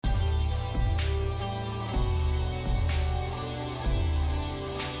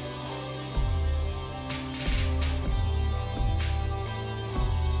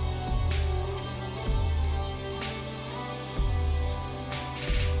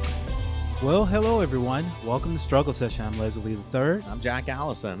Well, hello everyone. Welcome to Struggle Session. I'm Leslie III. I'm Jack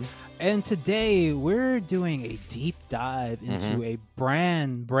Allison. And today we're doing a deep dive into a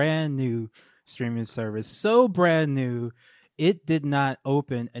brand new streaming service. So brand new, it did not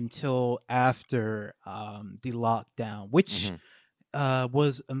open until after the lockdown, which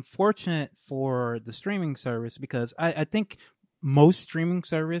was unfortunate for the streaming service because I think most streaming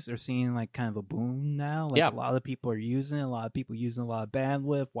service are seeing like kind of a boom now. Like a lot of people are using it. A lot of people using a lot of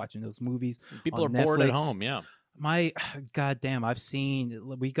bandwidth, watching those movies. People are bored at home. Yeah. My goddamn,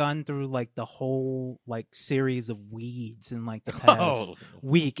 we've gone through like the whole like series of Weeds in like the past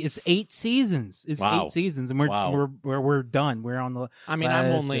week. It's 8 seasons. It's 8 seasons, and we're done. We're on the. I mean,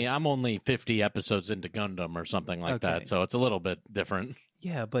 I'm only 50 episodes into Gundam or something like that, so it's a little bit different.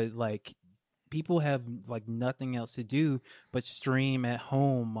 Yeah, but like people have like nothing else to do but stream at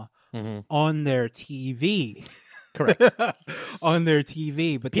home on their TV. Correct. On their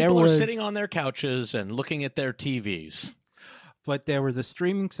TV. But people are sitting on their couches and looking at their TVs. But there was a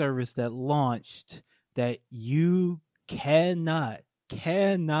streaming service that launched that you cannot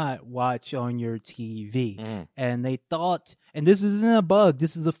watch on your TV. And they thought, and this isn't a bug,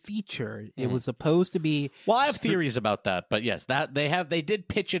 this is a feature. It was supposed to be. Well, I have theories about that, but yes, that they did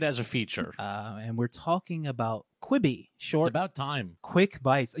pitch it as a feature. And we're talking about Quibi. Short. It's about time. Quick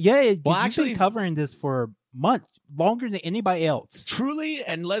bites. Yeah, you've been covering this for months, longer than anybody else. Truly,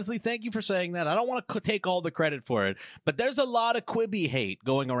 and Leslie, thank you for saying that. I don't want to take all the credit for it, but there's a lot of Quibi hate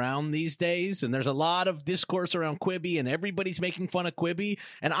going around these days, and there's a lot of discourse around Quibi, and everybody's making fun of Quibi,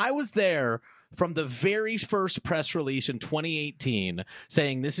 and I was there from the very first press release in 2018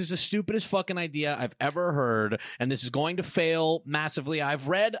 saying this is the stupidest fucking idea I've ever heard, and this is going to fail massively.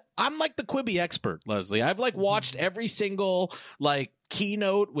 I'm like the Quibi expert, Leslie. I've like watched every single like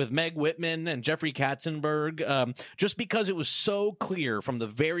keynote with Meg Whitman and Jeffrey Katzenberg, just because it was so clear from the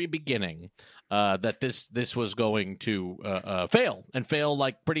very beginning that this was going to fail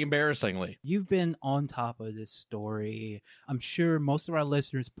like pretty embarrassingly. You've been on top of this story. I'm sure most of our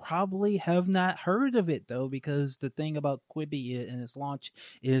listeners probably have not heard of it though, because the thing about Quibi and its launch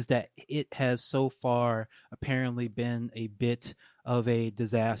is that it has so far apparently been a bit of a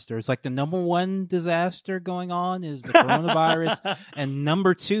disaster. It's like the number one disaster going on is the coronavirus, and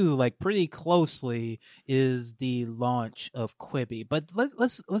number two, like pretty closely, is the launch of Quibi. But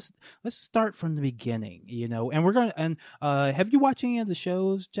let's start from the beginning, you know. And we're gonna have you watched any of the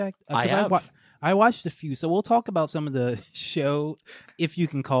shows, Jack? I have. I watched a few, so we'll talk about some of the show, if you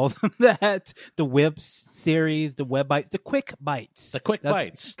can call them that, the web series, the web bites, the quick bites. The quick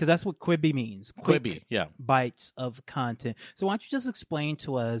bites. Because that's what Quibi means. Quibi, yeah. Bites of content. So why don't you just explain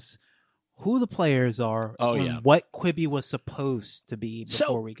to us who the players are and what Quibi was supposed to be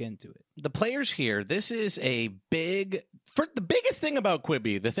before we get into it. The players here, this is the biggest thing about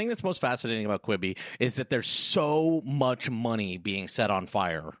Quibi, the thing that's most fascinating about Quibi is that there's so much money being set on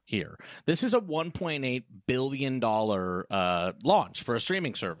fire here. This is a $1.8 billion launch for a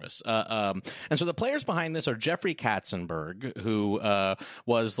streaming service. And so the players behind this are Jeffrey Katzenberg, who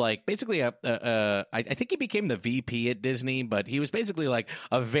was like basically I think he became the VP at Disney, but he was basically like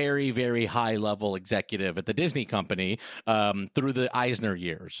a very, very high-level executive at the Disney company through the Eisner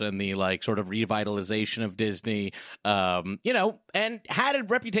years and the like sort of revitalization of Disney, and had a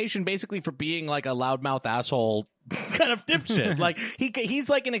reputation basically for being like a loudmouth asshole kind of dipshit. Like he's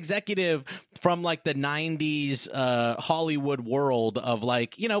like an executive from like the 90s Hollywood world of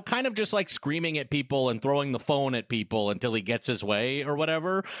like, kind of just like screaming at people and throwing the phone at people until he gets his way or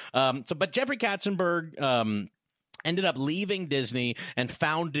whatever. But Jeffrey Katzenberg ended up leaving Disney and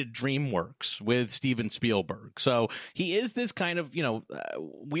founded DreamWorks with Steven Spielberg. So he is this kind of,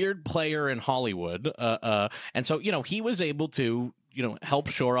 weird player in Hollywood. And so, he was able to, help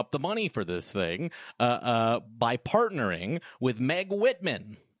shore up the money for this thing by partnering with Meg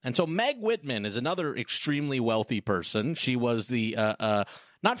Whitman. And so Meg Whitman is another extremely wealthy person. She was the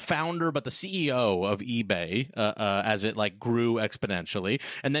not founder, but the CEO of eBay as it like grew exponentially.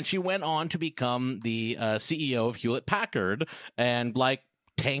 And then she went on to become the CEO of Hewlett Packard and like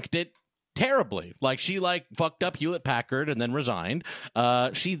tanked it terribly. Like she like fucked up Hewlett Packard and then resigned.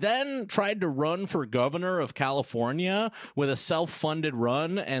 She then tried to run for governor of California with a self-funded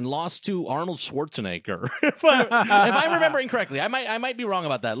run and lost to Arnold Schwarzenegger. if I'm remembering correctly, I might be wrong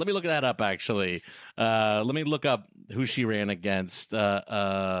about that. Let me look that up actually. Let me look up who she ran against.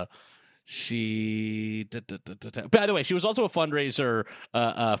 She, by the way, she was also a fundraiser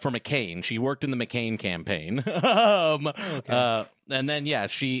for McCain. She worked in the McCain campaign. Okay. And then, yeah,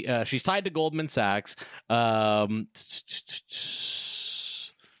 she's tied to Goldman Sachs. Well,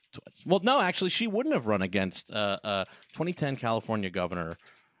 no, actually, she wouldn't have run against 2010 California governor.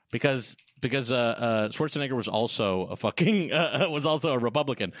 because Schwarzenegger was also a fucking was also a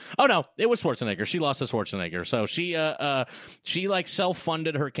Republican. Oh no, it was Schwarzenegger. She lost to Schwarzenegger, so she like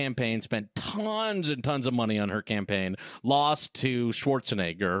self-funded her campaign, spent tons and tons of money on her campaign, lost to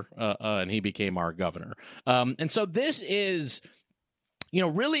Schwarzenegger, and he became our governor. And so this is,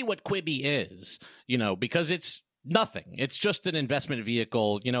 really what Quibi is, because it's nothing. It's just an investment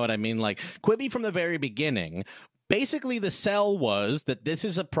vehicle. You know what I mean? Like Quibi from the very beginning. Basically, the sell was that this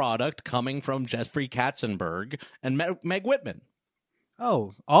is a product coming from Jeffrey Katzenberg and Meg Whitman.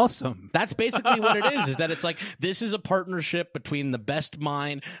 Oh, awesome. That's basically what it is that it's like, this is a partnership between the best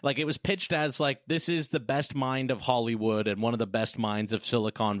mind. Like, it was pitched as like, this is the best mind of Hollywood and one of the best minds of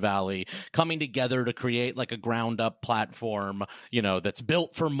Silicon Valley coming together to create like a ground up platform, that's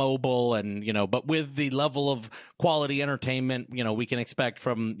built for mobile and, but with the level of quality entertainment, we can expect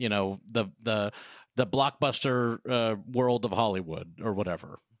from, the blockbuster world of Hollywood or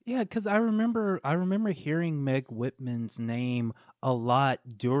whatever. Yeah, because I remember hearing Meg Whitman's name a lot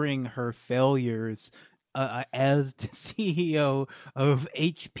during her failures as the CEO of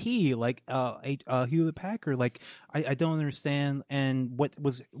HP, like Hewlett Packard. Like I don't understand, and what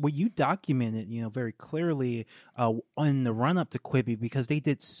you documented, very clearly in the run up to Quibi, because they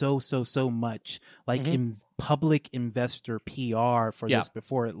did so much, like in public investor PR for this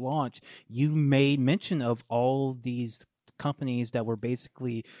before it launched. You made mention of all these companies that were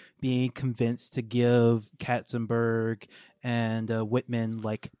basically being convinced to give Katzenberg and Whitman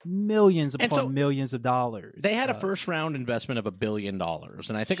like millions upon millions of dollars. They had a first round investment of $1 billion,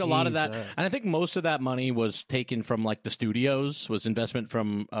 and I think a lot of that, and I think most of that money was taken from like the studios, was investment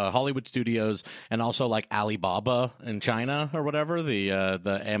from Hollywood studios, and also like Alibaba in China or whatever, the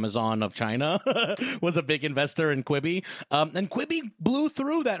Amazon of China was a big investor in Quibi, and Quibi blew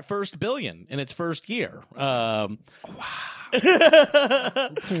through that first $1 billion in its first year. Wow.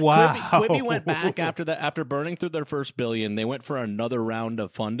 Quibi went back after burning through their first $1 billion. They went for another round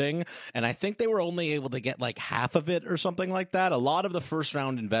of funding, and I think they were only able to get like half of it or something like that. A lot of the first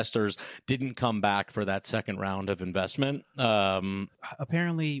round investors didn't come back for that second round of investment.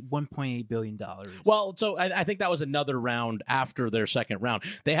 Apparently $1.8 billion. Well, so I think that was another round after their second round.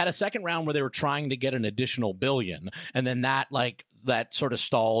 They had a second round where they were trying to get an additional $1 billion, and then that sort of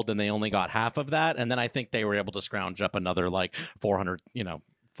stalled, and they only got half of that. And then I think they were able to scrounge up another like 400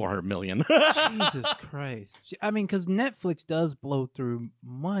 million. Jesus Christ. I mean, because Netflix does blow through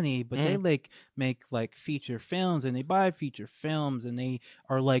money, but they make like feature films, and they buy feature films, and they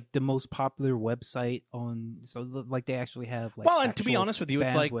are like the most popular website on. So like they actually have like. Well, and to be honest with you,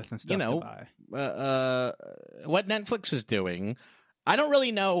 it's like what Netflix is doing. I don't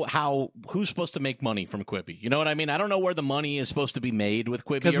really know who's supposed to make money from Quibi. You know what I mean? I don't know where the money is supposed to be made with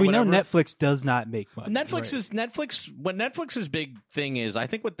Quibi. Because we know Netflix does not make money. What Netflix's big thing is, I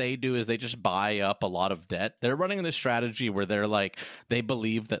think what they do is they just buy up a lot of debt. They're running this strategy where they're like, they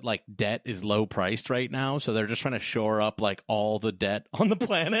believe that like debt is low priced right now, so they're just trying to shore up like all the debt on the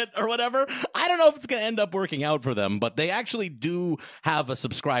planet or whatever. I don't know if it's going to end up working out for them, but they actually do have a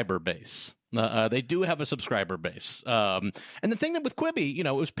subscriber base. They do have a subscriber base. And the thing that with Quibi, it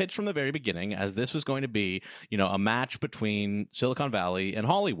was pitched from the very beginning as this was going to be, a match between Silicon Valley and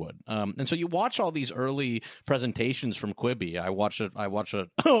Hollywood. And so you watch all these early presentations from Quibi. I watched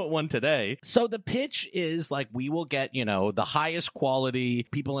one today. So the pitch is like, we will get, the highest quality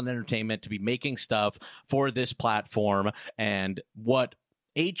people in entertainment to be making stuff for this platform, and what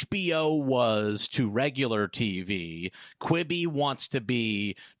HBO was to regular TV, Quibi wants to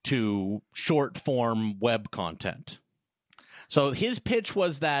be to short form web content. So his pitch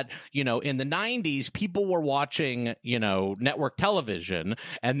was that, in the 90s, people were watching, network television,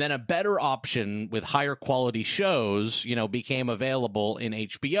 and then a better option with higher quality shows, became available in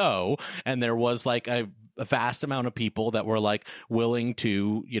HBO. And there was like a vast amount of people that were like willing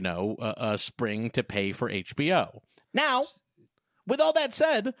to, spring to pay for HBO. Now, with all that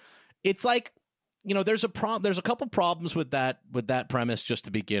said, it's like, there's a couple problems with that premise just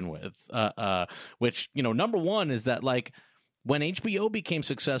to begin with, which, number one is that like when HBO became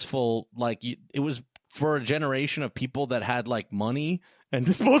successful, like it was for a generation of people that had like money and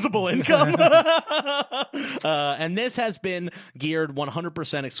disposable income. And this has been geared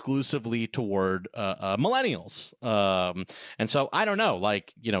 100% exclusively toward millennials. And so I don't know,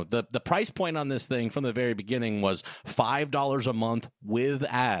 like, the price point on this thing from the very beginning was $5 a month with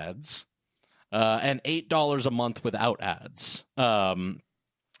ads, and $8 a month without ads.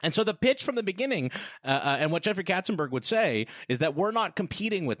 And so the pitch from the beginning, and what Jeffrey Katzenberg would say, is that we're not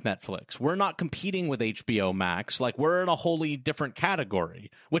competing with Netflix. We're not competing with HBO Max. Like, we're in a wholly different category,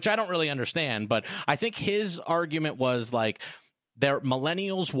 which I don't really understand. But I think his argument was, like,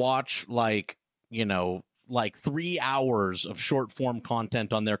 millennials watch like 3 hours of short form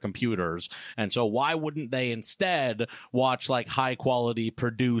content on their computers. And so why wouldn't they instead watch like high quality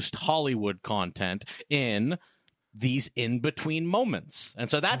produced Hollywood content in these in-between moments? And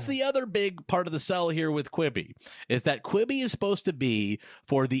so that's the other big part of the sell here with Quibi, is that Quibi is supposed to be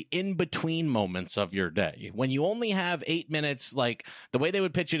for the in-between moments of your day. When you only have 8 minutes, like the way they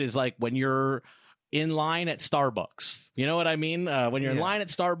would pitch it is like when you're in line at Starbucks. You know what I mean? When you're in line at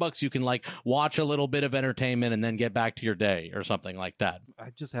Starbucks, you can like watch a little bit of entertainment and then get back to your day or something like that.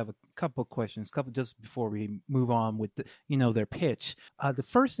 I just have a couple questions, just before we move on with their pitch. The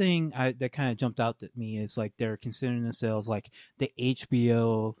first thing that kind of jumped out at me is like they're considering themselves like the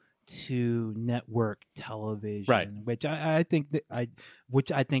HBO to network television, right? Which I think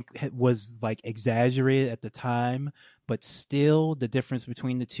was like exaggerated at the time. But still, the difference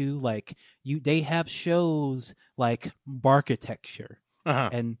between the two, like they have shows like Barkitecture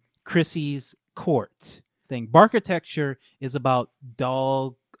and Chrissy's Court thing. Barkitecture is about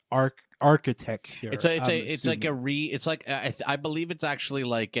dog architecture. I believe it's actually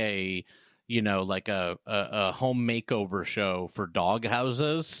like a home makeover show for dog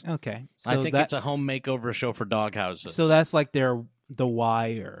houses. Okay, so I think it's a home makeover show for dog houses. So that's like their The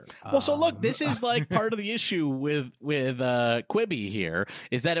Wire. Well, so look, this is like part of the issue with Quibi here,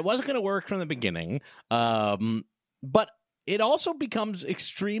 is that it wasn't going to work from the beginning, but it also becomes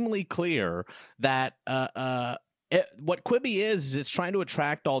extremely clear that what Quibi is it's trying to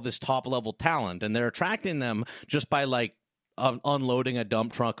attract all this top level talent, and they're attracting them just by like unloading a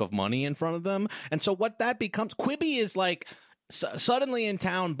dump truck of money in front of them. And so what that becomes, Quibi is like suddenly in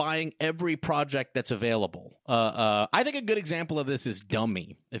town buying every project that's available. I think a good example of this is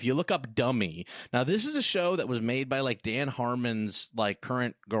Dummy. If you look up Dummy, now this is a show that was made by like Dan Harmon's like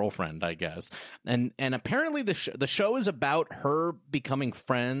current girlfriend, I guess, and apparently the show is about her becoming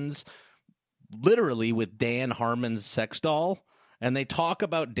friends literally with Dan Harmon's sex doll. And they talk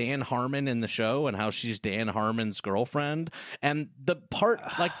about Dan Harmon in the show and how she's Dan Harmon's girlfriend. And the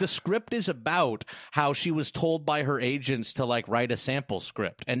script is about how she was told by her agents to like write a sample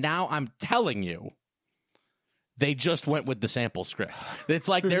script. And now I'm telling you, they just went with the sample script. It's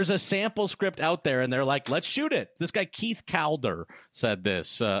like there's a sample script out there and they're like, let's shoot it. This guy, Keith Calder, said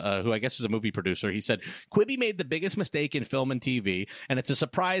this, who I guess is a movie producer. He said, Quibi made the biggest mistake in film and TV, and it's a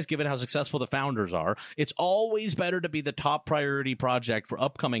surprise given how successful the founders are. It's always better to be the top priority project for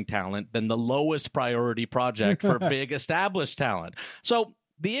upcoming talent than the lowest priority project for big established talent. So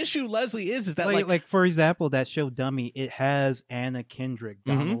the issue, Leslie, is that like for example, that show Dummy, it has Anna Kendrick,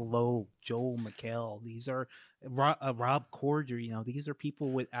 Donald Logue, Joel McHale. These are Rob Corddry. These are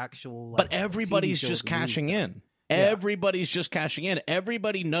people with actual. But everybody's just cashing in. Yeah. Everybody's just cashing in.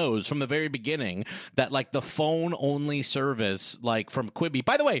 Everybody knows from the very beginning that like the phone only service, like from Quibi.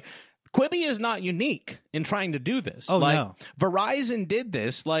 By the way, Quibi is not unique in trying to do this. Oh, no. Verizon did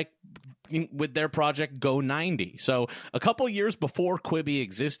this like with their project Go90. So a couple years before Quibi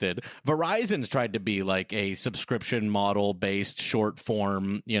existed, Verizon's tried to be like a subscription model based short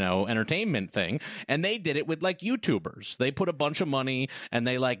form, entertainment thing. And they did it with like YouTubers. They put a bunch of money and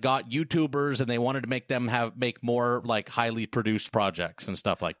they like got YouTubers and they wanted to make them make more like highly produced projects and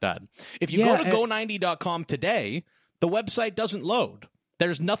stuff like that. If you go to go90.com today, the website doesn't load.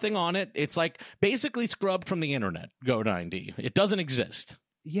 There's nothing on it. It's like basically scrubbed from the internet, Go90. It doesn't exist.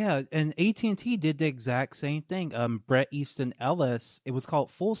 Yeah, and AT&T did the exact same thing. Bret Easton Ellis, it was called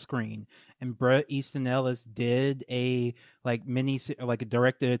Full Screen, and Bret Easton Ellis did a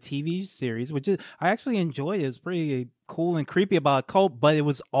directed a TV series, which I actually enjoyed. It was pretty cool and creepy about a cult, but it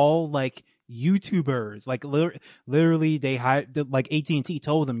was all like YouTubers. Like literally, they hired like AT&T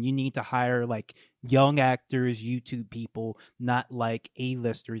told them you need to hire like young actors, YouTube people, not like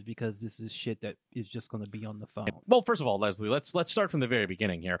A-listers, because this is shit that is just going to be on the phone. Well, first of all, Leslie, let's start from the very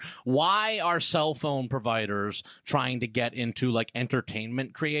beginning here. Why are cell phone providers trying to get into like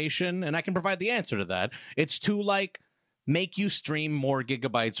entertainment creation? And I can provide the answer to that. It's to like make you stream more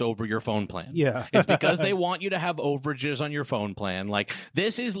gigabytes over your phone plan. Yeah. It's because they want you to have overages on your phone plan. Like,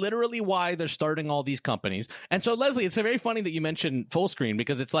 this is literally why they're starting all these companies. And so, Leslie, it's very funny that you mentioned Full Screen,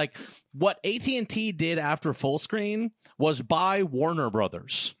 because it's like what AT&T did after Full Screen was buy Warner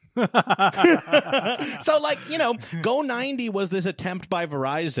Brothers. So like, Go90 was this attempt by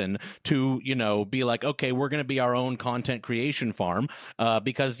Verizon to, be like, okay, we're going to be our own content creation farm,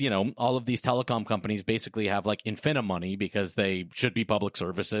 because, all of these telecom companies basically have like infinite money because they should be public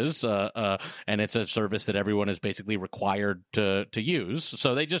services, and it's a service that everyone is basically required to use.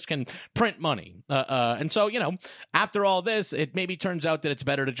 So they just can print money. And so, after all this, it maybe turns out that it's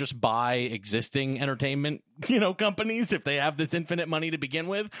better to just buy existing entertainment companies if they have this infinite money to begin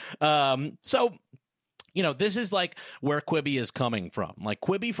with. So this is like where Quibi is coming from. Like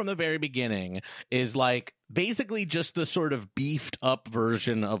Quibi from the very beginning is like basically just the sort of beefed up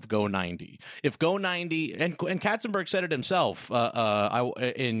version of Go90. If Go90 and Katzenberg said it himself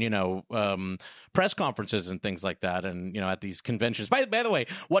in press conferences and things like that, and at these conventions. By the way,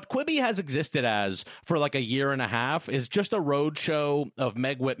 what Quibi has existed as for like a year and a half is just a road show of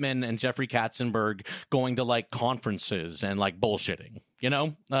Meg Whitman and Jeffrey Katzenberg going to like conferences and like bullshitting.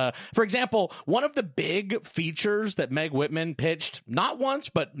 For example, one of the big features that Meg Whitman pitched not once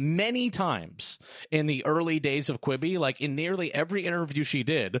but many times in the early days of Quibi, like in nearly every interview she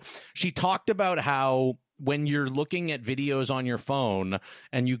did, she talked about how when you're looking at videos on your phone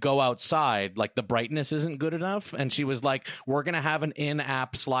and you go outside, like the brightness isn't good enough. And she was like, we're going to have an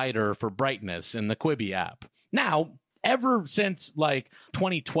in-app slider for brightness in the Quibi app. Now, ever since like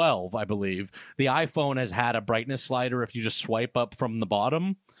 2012, I believe, the iPhone has had a brightness slider if you just swipe up from the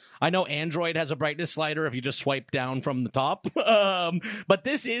bottom. I know Android has a brightness slider if you just swipe down from the top. But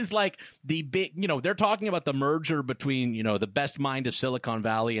this is like the big, they're talking about the merger between, the best mind of Silicon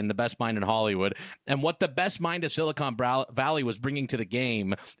Valley and the best mind in Hollywood. And what the best mind of Silicon Valley was bringing to the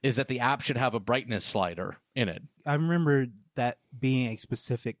game is that the app should have a brightness slider in it. I remember that being a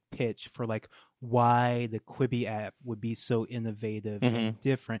specific pitch for like why the Quibi app would be so innovative and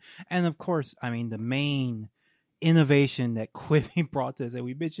different. And of course, I mean, the main innovation that Quibi brought to us, and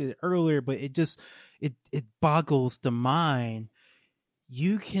we mentioned it earlier, but it boggles the mind.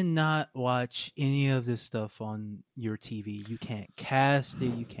 You cannot watch any of this stuff on your TV. You can't cast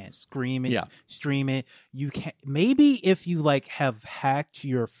it. You can't stream it. You can't. Maybe if you like have hacked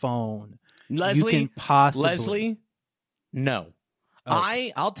your phone, Leslie, you can possibly. Leslie, no. Oh.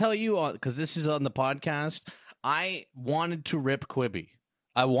 I'll tell you, because this is on the podcast, I wanted to rip Quibi.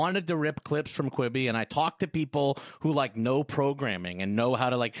 I wanted to rip clips from Quibi, and I talked to people who like know programming and know how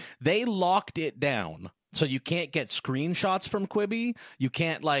to they locked it down. So you can't get screenshots from Quibi. You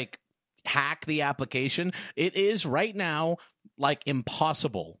can't like hack the application. It is right now like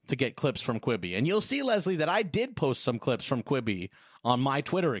impossible to get clips from Quibi. And you'll see, Leslie, that I did post some clips from Quibi on my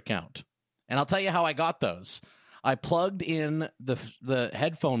Twitter account. And I'll tell you how I got those. I plugged in the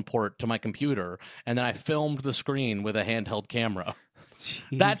headphone port to my computer, and then I filmed the screen with a handheld camera.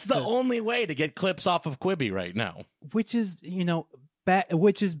 Jeez. That's the only way to get clips off of Quibi right now. Which is,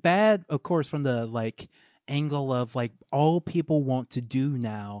 bad, of course, from the angle of all people want to do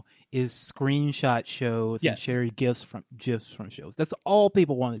now is screenshot shows and share gifs from shows. That's all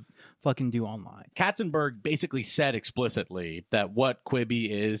people want to fucking do online. Katzenberg basically said explicitly that what Quibi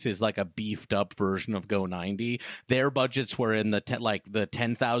is like a beefed up version of Go90. Their budgets were in the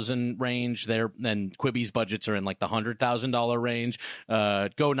 $10,000 range. And Quibi's budgets are in like the $100,000 range.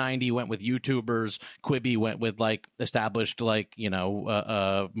 Go90 went with YouTubers. Quibi went with established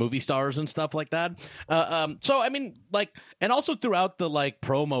movie stars and stuff like that. So I mean, and also throughout the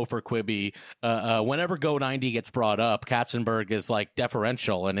promo for Quibi, whenever Go90 gets brought up, Katzenberg is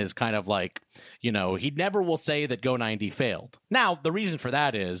deferential and is kind of he never will say that Go90 failed. Now, the reason for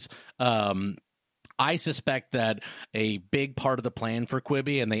that is I suspect that a big part of the plan for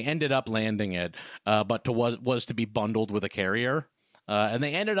Quibi, and they ended up landing it, but was to be bundled with a carrier. And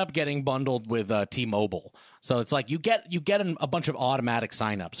they ended up getting bundled with T-Mobile. So it's you get a bunch of automatic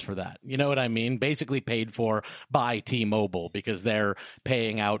signups for that. You know what I mean? Basically paid for by T-Mobile because they're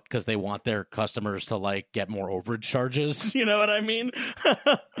paying out because they want their customers to get more overage charges. You know what I mean?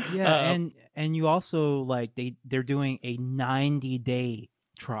 Yeah, and you also they're doing a 90-day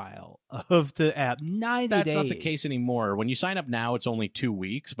trial of the app. 90 That's days. Not the case anymore. When you sign up now, it's only 2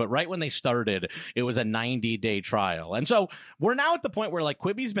 weeks, but right when they started, it was a 90-day trial. And so we're now at the point where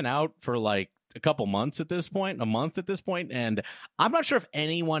Quibi's been out for a couple months at this point, a month at this point, and I'm not sure if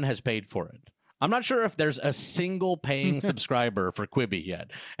anyone has paid for it. I'm not sure if there's a single paying subscriber for Quibi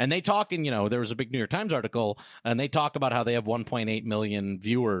yet. And they talk there was a big New York Times article, and they talk about how they have 1.8 million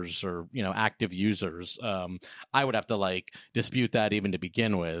viewers or, active users. I would have to dispute that even to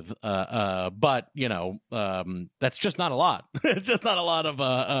begin with. But that's just not a lot. It's just not a lot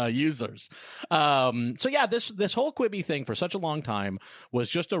of users. So yeah, this whole Quibi thing for such a long time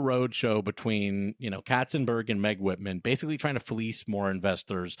was just a road show between, Katzenberg and Meg Whitman, basically trying to fleece more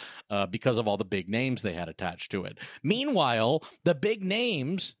investors because of all the big names they had attached to it. Meanwhile, the big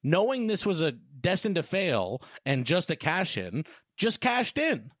names, knowing this was a destined to fail and just a cash in, just cashed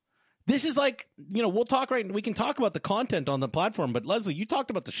in. This is we can talk about the content on the platform, but Leslie, you talked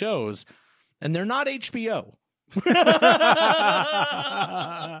about the shows, and they're not HBO.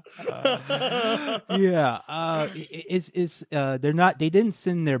 Yeah, they're not. They didn't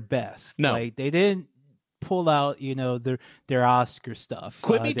send their best. No, they didn't pull out, their Oscar stuff.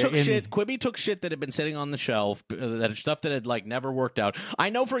 Quibi took shit. Quibi took shit that had been sitting on the shelf, that stuff that had like never worked out. I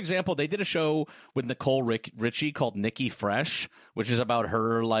know, for example, they did a show with Nicole Richie called Nikki Fresh, which is about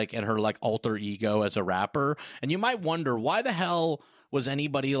her and her alter ego as a rapper. And you might wonder, why the hell was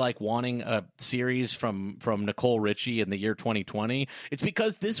anybody wanting a series from Nicole Richie in the year 2020? It's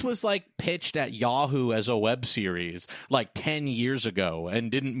because this was pitched at Yahoo as a web series 10 years ago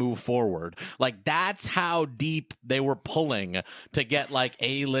and didn't move forward. That's how deep they were pulling to get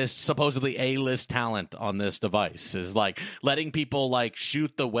supposedly A-list talent on this device, is letting people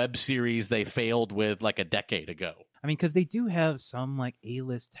shoot the web series they failed with a decade ago. I mean, because they do have some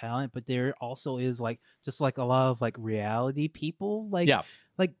A-list talent, but there also is just a lot of reality people, like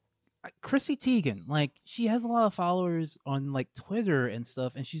Chrissy Teigen. She has a lot of followers on Twitter and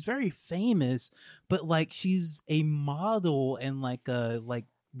stuff, and she's very famous. But she's a model and a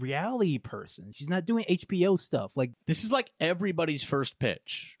reality person. She's not doing HBO stuff. This is everybody's first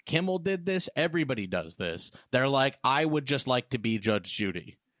pitch. Kimmel did this. Everybody does this. They're I would just like to be Judge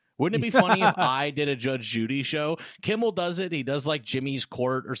Judy. Wouldn't it be funny if I did a Judge Judy show? Kimmel does it. He does Jimmy's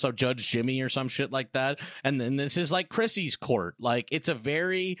Court or some Judge Jimmy or some shit like that. And then this is Chrissy's Court. It's a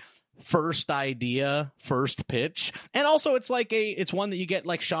very first idea, first pitch. And also it's it's one that you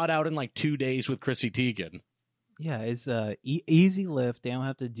get shot out in 2 days with Chrissy Teigen. Yeah, it's easy lift. They don't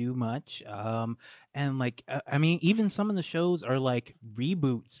have to do much. And I mean, even some of the shows are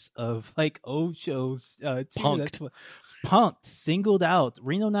reboots of old shows. Punked, singled out,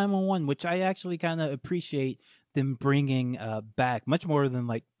 Reno 911, which I actually kind of appreciate them bringing back much more than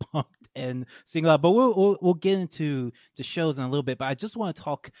Punked and singled out. But we'll get into the shows in a little bit. But I just want to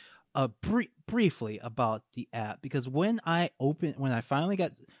talk briefly about the app, because when I finally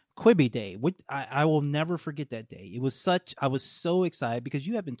got Quibi Day, I will never forget that day. I was so excited because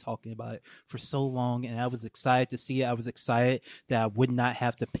you have been talking about it for so long, and I was excited to see it. I was excited that I would not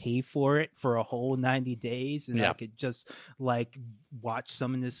have to pay for it for a whole 90 days, and I could just watch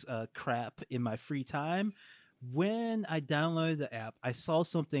some of this crap in my free time. When I downloaded the app, I saw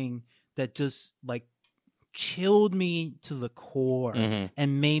something that just chilled me to the core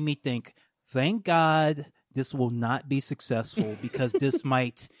and made me think, thank God this will not be successful, because this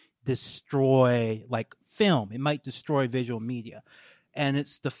might destroy film. It might destroy visual media. And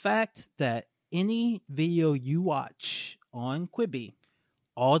it's the fact that any video you watch on Quibi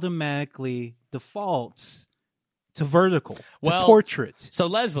automatically defaults to vertical, to portrait. So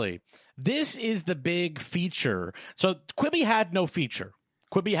Leslie, this is the big feature. So Quibi had no feature.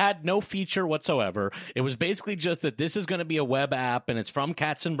 Quibi had no feature whatsoever. It was basically just that this is going to be a web app, and it's from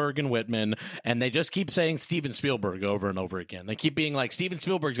Katzenberg and Whitman, and they just keep saying Steven Spielberg over and over again. They keep being Steven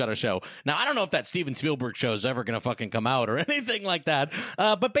Spielberg's got a show. Now, I don't know if that Steven Spielberg show is ever going to fucking come out or anything like that,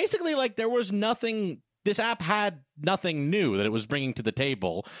 but basically, there was nothing. This app had nothing new that it was bringing to the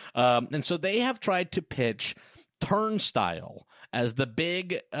table, and so they have tried to pitch Turnstile as the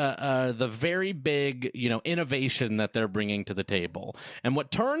very big, innovation that they're bringing to the table. And what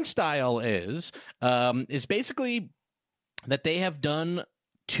Turnstile is basically that they have done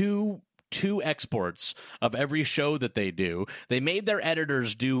two exports of every show that they do. They made their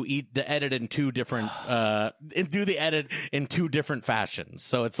editors do the edit in two different fashions.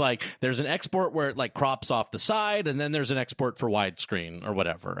 So it's there's an export where it crops off the side, and then there's an export for widescreen or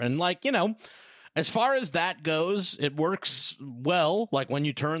whatever. And as far as that goes, it works well. When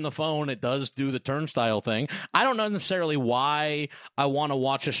you turn the phone, it does do the Turnstile thing. I don't know necessarily why I want to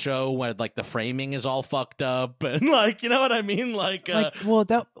watch a show where the framing is all fucked up and you know what I mean? Well,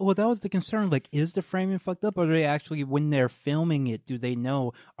 that was the concern. Is the framing fucked up, or do they actually, when they're filming it, do they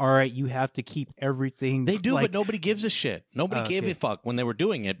know? All right, you have to keep everything. They do, but nobody gives a shit. Nobody gave a fuck when they were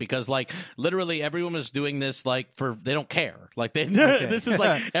doing it, because literally everyone was doing this they don't care. This is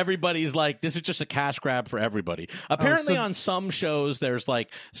everybody's this is just a cash grab for everybody. Apparently on some shows there's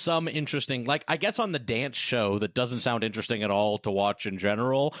some interesting, I guess on the dance show that doesn't sound interesting at all to watch in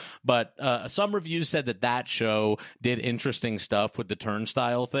general, but some reviews said that show did interesting stuff with the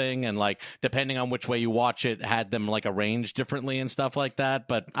Turnstile thing, and depending on which way you watch it had them arranged differently and stuff like that.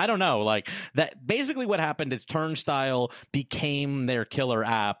 But I don't know, that basically what happened is Turnstile became their killer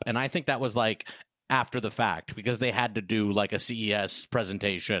app, and I think that was after the fact, because they had to do a CES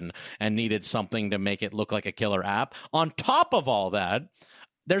presentation and needed something to make it look like a killer app. On top of all that,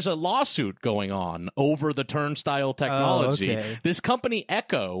 there's a lawsuit going on over the Turnstile technology. This company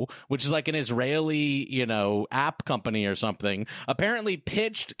Echo, which is an Israeli, app company or something, apparently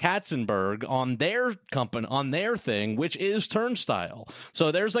pitched Katzenberg on their company, on their thing, which is Turnstile.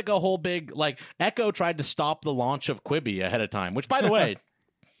 So there's a whole big, Echo tried to stop the launch of Quibi ahead of time, which, by the way,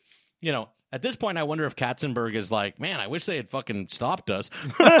 At this point, I wonder if Katzenberg is like, man, I wish they had fucking stopped us.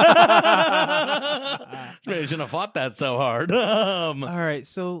 Maybe shouldn't have fought that so hard. All right,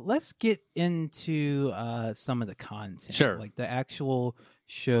 so let's get into some of the content. Sure. Like the actual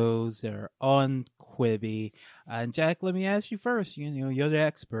shows that are on Quibi. And Jack, let me ask you first. You know, you're the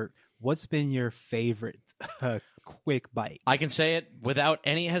expert. What's been your favorite quick bite? I can say it without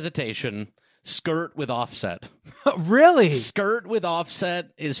any hesitation. Skirt with Offset. Really? Skirt with Offset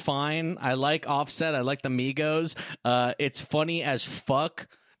is fine. I like Offset. I like the Migos. It's funny as fuck.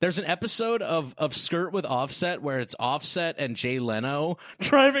 There's an episode of Skirt with Offset where it's Offset and Jay Leno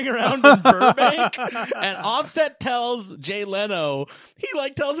driving around in Burbank, and Offset tells Jay Leno, he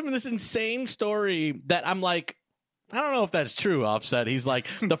like tells him this insane story that I'm like, I don't know if that's true, Offset. He's like,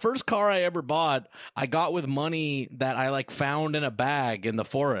 the first car I ever bought, I got with money that I like found in a bag in the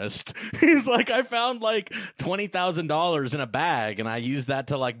forest. He's like, I found like $20,000 in a bag, and I used that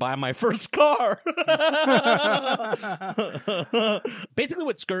to like buy my first car. Basically,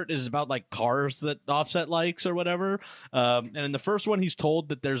 what Skirt is about, like cars that Offset likes or whatever. And in the first one, he's told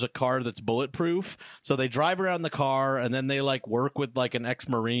that there's a car that's bulletproof, so they drive around the car, and then they like work with like an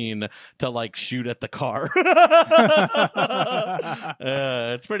ex-Marine to like shoot at the car.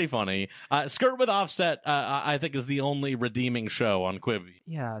 It's pretty funny. Skirt with Offset, I think, is the only redeeming show on Quibi.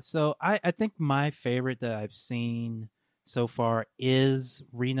 Yeah, so I think my favorite that I've seen so far is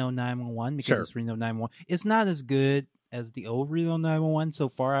Reno 911 because Sure. it's Reno 911. It's not as good as the old Reno 911 so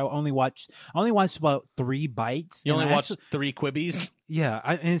far. I only watched about 3 bites. You and only I watched actually- 3 Quibbies? Yeah,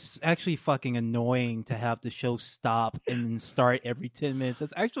 and it's actually fucking annoying to have the show stop and then start every 10 minutes.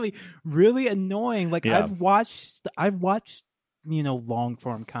 It's actually really annoying. Like Yeah. I've watched you know, long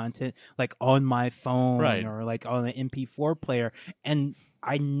form content like on my phone Right. or like on an MP4 player, and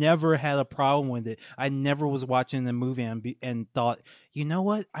I never had a problem with it. I never was watching the movie and thought, you know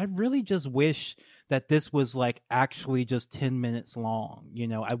what? I really just wish that this was like actually just 10 minutes long. You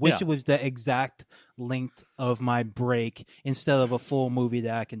know, I wish Yeah. it was the exact length of my break instead of a full movie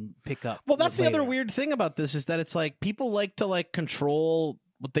that I can pick up. Well, that's the other later. weird thing about this is that it's like people like to like control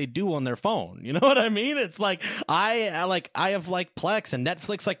what they do on their phone. You know what I mean? It's like I have like Plex, and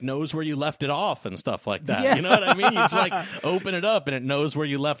Netflix like knows where you left it off and stuff like that. Yeah. You know what I mean? You just like open it up and it knows where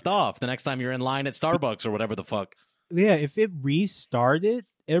you left off the next time you're in line at Starbucks or whatever the fuck. Yeah, if it restarted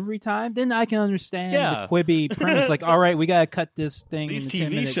every time, then I can understand Yeah. the Quibi premise. Like, all right, we gotta cut this thing These into TV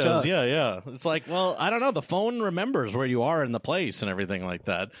 10-minute shows, chunks. yeah. It's like, well, I don't know. The phone remembers where you are in the place and everything like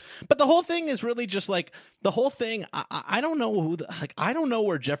that. But the whole thing is really just like the whole thing. I don't know I don't know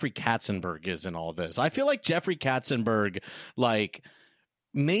where Jeffrey Katzenberg is in all this. I feel like Jeffrey Katzenberg, like,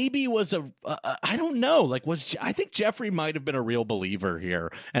 maybe was I don't know, like I think Jeffrey might have been a real believer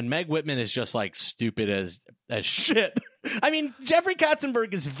here, and Meg Whitman is just like stupid as shit. I mean, Jeffrey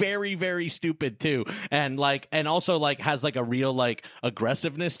Katzenberg is very, very stupid too, and also like has like a real like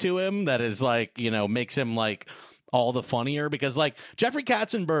aggressiveness to him that is like, you know, makes him like all the funnier, because like Jeffrey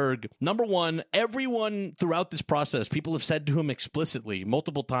Katzenberg, number one, everyone throughout this process, people have said to him explicitly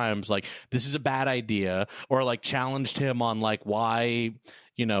multiple times, like, this is a bad idea, or like challenged him on like why,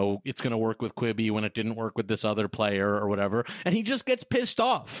 you know, it's going to work with Quibi when it didn't work with this other player or whatever. And he just gets pissed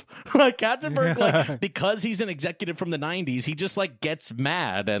off. Like Katzenberg, like, because he's an executive from the 90s, he just like gets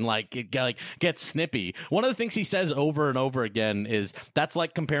mad and like gets snippy. One of the things he says over and over again is that's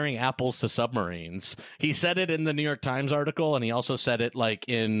like comparing apples to submarines. He said it in the New York Times article, and he also said it like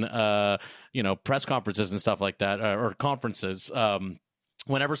in, you know, press conferences and stuff like that, or conferences.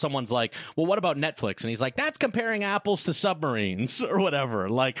 Whenever someone's like, well, what about Netflix? And he's like, that's comparing apples to submarines or whatever.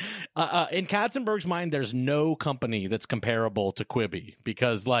 Like, in Katzenberg's mind, there's no company that's comparable to Quibi,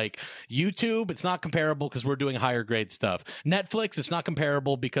 because like YouTube, it's not comparable because we're doing higher grade stuff. Netflix, it's not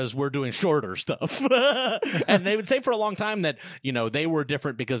comparable because we're doing shorter stuff. And they would say for a long time that, you know, they were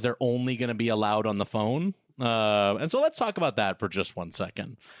different because they're only going to be allowed on the phone. And so let's talk about that for just 1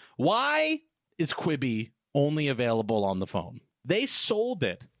 second. Why is Quibi only available on the phone? They sold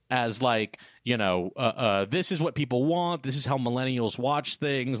it as like, you know, this is what people want. This is how millennials watch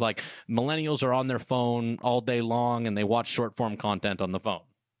things. Like, millennials are on their phone all day long and they watch short form content on the phone.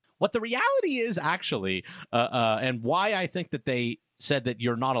 What the reality is actually, and why I think that they said that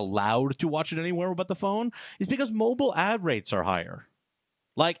you're not allowed to watch it anywhere but the phone, is because mobile ad rates are higher.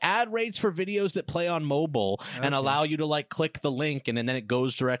 Like, ad rates for videos that play on mobile and allow you to like click the link and then it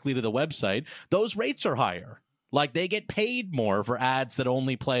goes directly to the website, those rates are higher. Like, they get paid more for ads that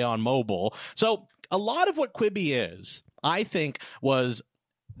only play on mobile. So a lot of what Quibi is, I think, was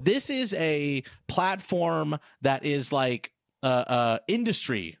this is a platform that is like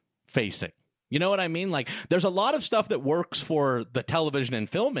industry facing. You know what I mean? Like, there's a lot of stuff that works for the television and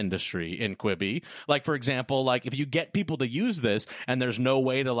film industry in Quibi. Like, for example, like if you get people to use this and there's no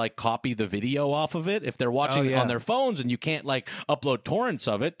way to like copy the video off of it, if they're watching it on their phones and you can't like upload torrents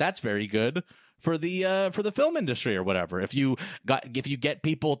of it, that's very good for the film industry or whatever. If you get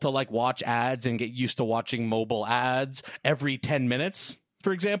people to like watch ads and get used to watching mobile ads every 10 minutes,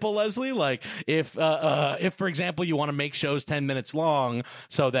 for example, Leslie, like if for example you want to make shows 10 minutes long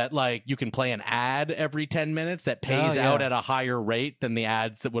so that like you can play an ad every 10 minutes that pays out at a higher rate than the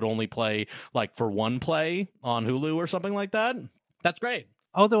ads that would only play like for one play on Hulu or something like that, that's great.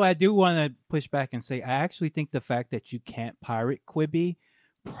 Although I do want to push back and say I actually think the fact that you can't pirate Quibi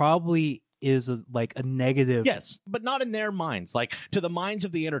probably is a negative. Yes, but not in their minds. Like, to the minds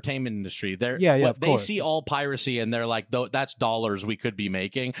of the entertainment industry, they see all piracy and they're like, that's dollars we could be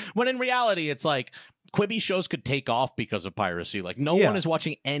making. When in reality, it's like Quibi shows could take off because of piracy. Like, no one is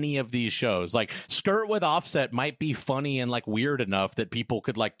watching any of these shows. Like, Skirt with Offset might be funny and like weird enough that people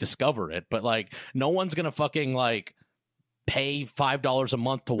could like discover it, but like no one's gonna fucking like pay $5 a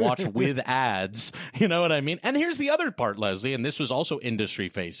month to watch with ads. You know what I mean? And here's the other part, Leslie, and this was also industry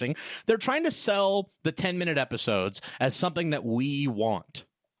facing. They're trying to sell the 10-minute episodes as something that we want.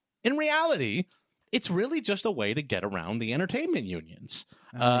 In reality, it's really just a way to get around the entertainment unions.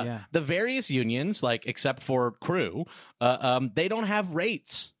 The various unions, like except for Crew, they don't have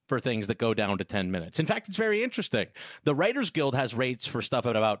rates for things that go down to 10 minutes. In fact, it's very interesting. The Writers Guild has rates for stuff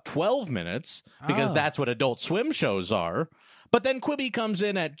at about 12 minutes because that's what Adult Swim shows are. But then Quibi comes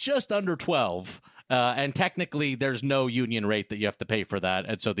in at just under 12. And technically, there's no union rate that you have to pay for that.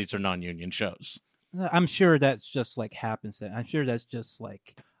 And so these are non-union shows. I'm sure that's just like happenstance. I'm sure that's just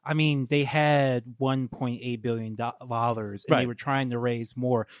like, I mean, they had $1.8 billion and they were trying to raise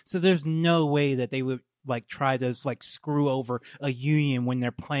more. So there's no way that they would like try to like screw over a union when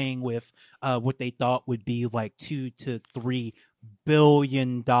they're playing with what they thought would be like $2 to $3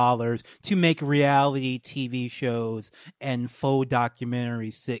 billion to make reality TV shows and faux documentary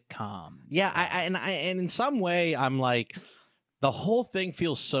sitcoms. Yeah, and in some way I'm like, the whole thing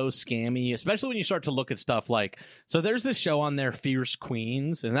feels so scammy, especially when you start to look at stuff like, so there's this show on there, Fierce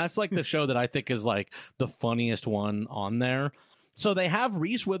Queens, and that's like the show that I think is like the funniest one on there. So they have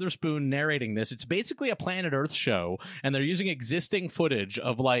Reese Witherspoon narrating this. It's basically a Planet Earth show, and they're using existing footage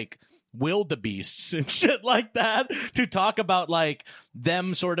of like wildebeests and shit like that to talk about like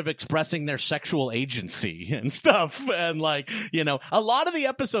them sort of expressing their sexual agency and stuff. And like, you know, a lot of the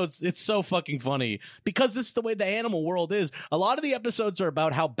episodes, it's so fucking funny because this is the way the animal world is. A lot of the episodes are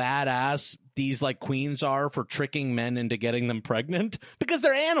about how badass these like queens are for tricking men into getting them pregnant because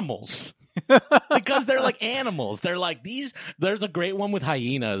they're animals. Because they're like animals. They're like these. There's a great one with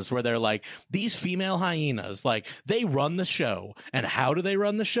hyenas where they're like, these female hyenas, like they run the show. And how do they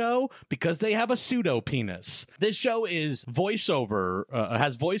run the show? Because they have a pseudo penis. This show is voiceover,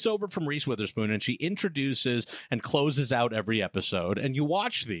 has voiceover from Reese Witherspoon, and she introduces and closes out every episode. And you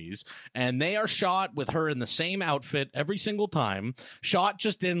watch these, and they are shot with her in the same outfit every single time, shot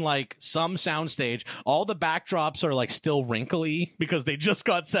just in like some soundstage. All the backdrops are like still wrinkly because they just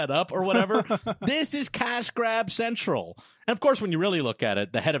got set up or whatever. This is cash grab central. And of course, when you really look at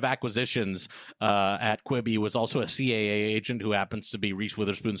it, the head of acquisitions at Quibi was also a CAA agent who happens to be Reese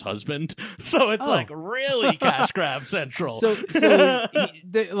Witherspoon's husband. So it's like really cash grab central. So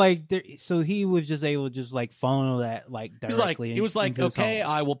he was just able to just like funnel that like directly. He was like, okay,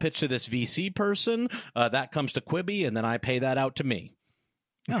 I will pitch to this VC person. That comes to Quibi, and then I pay that out to me.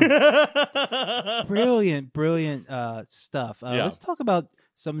 Oh. Brilliant stuff. Let's talk about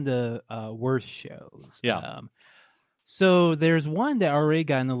some of the worst shows. So there's one that already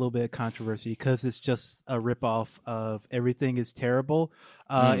got in a little bit of controversy because it's just a ripoff of Everything is Terrible.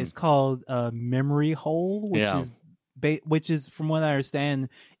 It's called Memory Hole, which is from what I understand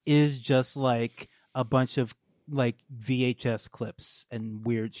is just like a bunch of like VHS clips and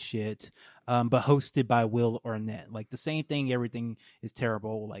weird shit, but hosted by Will Arnett. Like the same thing Everything is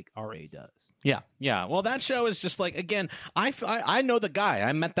Terrible like already does. Yeah. Well, that show is just like, again, I know the guy.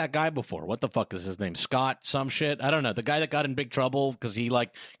 I met that guy before. What the fuck is his name? Scott some shit? I don't know. The guy that got in big trouble because he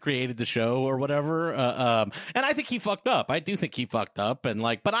like created the show or whatever. And I think he fucked up. I do think he fucked up. And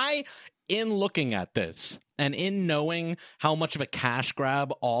like, but in looking at this and in knowing how much of a cash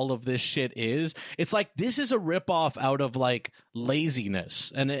grab all of this shit is, it's like this is a ripoff out of like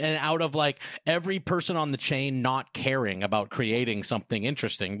laziness and out of like every person on the chain not caring about creating something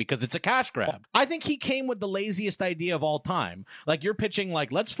interesting because it's a cash grab. I think he came with the laziest idea of all time. Like you're pitching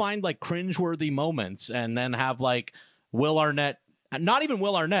like, let's find like cringeworthy moments and then have like Will Arnett, not even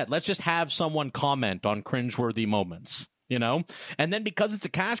Will Arnett, let's just have someone comment on cringeworthy moments. you know? And then because it's a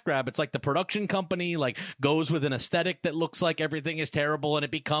cash grab, it's like the production company like goes with an aesthetic that looks like everything is terrible, and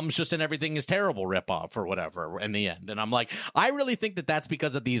it becomes just an everything is terrible ripoff or whatever in the end. And I'm like, I really think that that's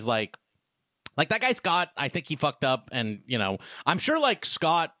because of these like that guy Scott, I think he fucked up, and you know, I'm sure like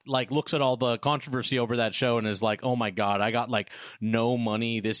Scott like looks at all the controversy over that show and is like, oh my god, I got like no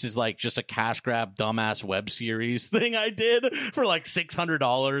money. This is like just a cash grab dumbass web series thing I did for like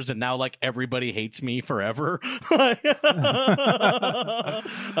 $600, and now like everybody hates me forever. But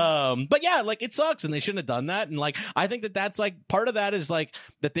yeah, like it sucks, and they shouldn't have done that. And like I think that that's like part of that is like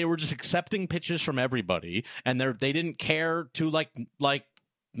that they were just accepting pitches from everybody, and they didn't care to like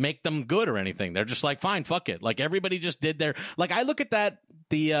make them good or anything. They're just like, fine, fuck it. Like everybody just did their, like I look at that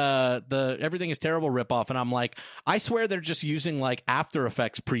the Everything is Terrible ripoff, and I'm like, I swear they're just using like After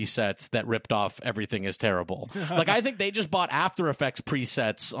Effects presets that ripped off Everything is Terrible. Like I think they just bought After Effects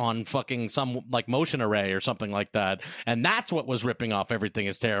presets on fucking some like Motion Array or something like that, and that's what was ripping off Everything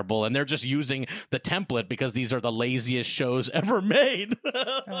is Terrible, and they're just using the template because these are the laziest shows ever made.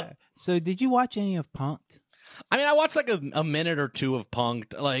 So did you watch any of Punk'd? I mean, I watched like a minute or two of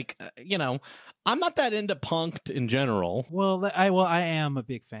Punk'd. Like, you know, I'm not that into Punk'd in general. Well, I am a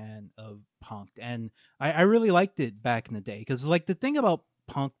big fan of Punk'd, and I really liked it back in the day because like the thing about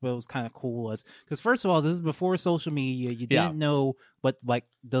Punk'd was kind of cool was because first of all, this is before social media. You didn't know what like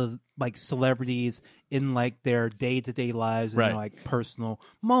the like celebrities in like their day-to-day lives and right. their, like personal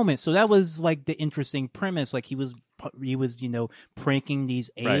moments. So that was like the interesting premise. Like he was you know pranking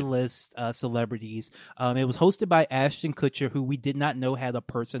these A-list celebrities. It was hosted by Ashton Kutcher, who we did not know had a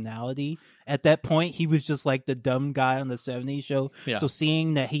personality at that point. He was just like the dumb guy on the 70s show. Yeah. So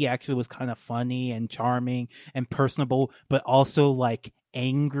seeing that he actually was kind of funny and charming and personable, but also like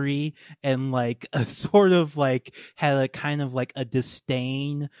angry and like a sort of like had a kind of like a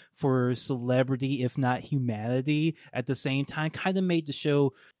disdain for celebrity, if not humanity, at the same time, kind of made the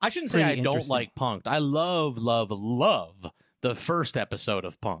show. I shouldn't say I don't like Punk'd. I love the first episode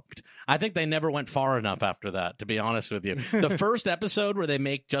of Punk'd. I think they never went far enough after that, to be honest with you. The first episode where they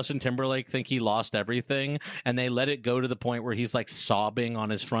make Justin Timberlake think he lost everything, and they let it go to the point where he's like sobbing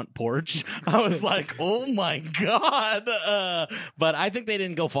on his front porch. I was like, oh my God. But I think they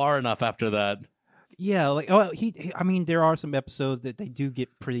didn't go far enough after that. Yeah, like I mean, there are some episodes that they do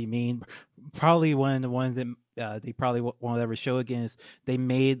get pretty mean. Probably one of the ones that they probably won't ever show again is they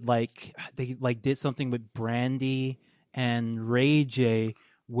made they did something with Brandy and Ray J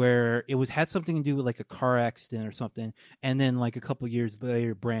where it had something to do with like a car accident or something, and then like a couple years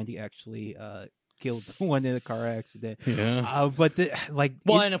later, Brandy actually killed someone in a car accident. Yeah.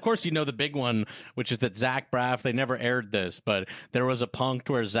 And of course, you know the big one, which is that Zach Braff, they never aired this, but there was a Punk'd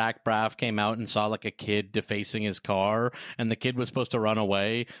where Zach Braff came out and saw like a kid defacing his car, and the kid was supposed to run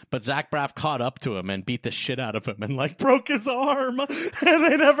away, but Zach Braff caught up to him and beat the shit out of him and like broke his arm, and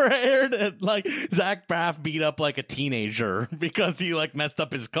they never aired it. Like Zach Braff beat up like a teenager because he like messed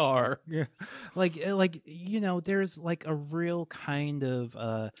up his car. Yeah. Like you know, there's like a real kind of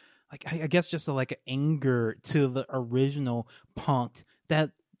like I guess just like an anger to the original Punk'd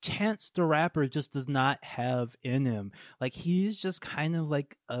that Chance the Rapper just does not have in him. Like he's just kind of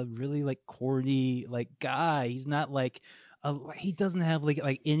like a really like corny like guy. He's not like he doesn't have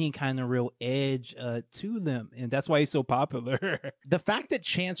like any kind of real edge to them, and that's why he's so popular. The fact that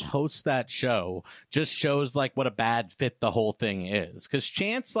Chance hosts that show just shows like what a bad fit the whole thing is, because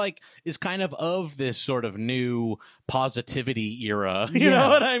Chance like is kind of this sort of new positivity era, you know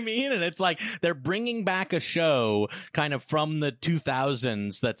what I mean? And it's like they're bringing back a show kind of from the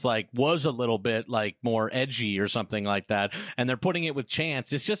 2000s that's like was a little bit like more edgy or something like that, and they're putting it with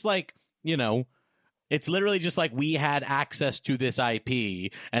Chance. It's just like, you know, it's literally just like we had access to this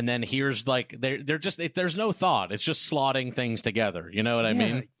IP, and then here's like they're just there's no thought. It's just slotting things together. You know what I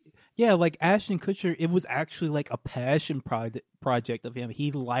mean? Yeah, like Ashton Kutcher, it was actually like a passion project of him.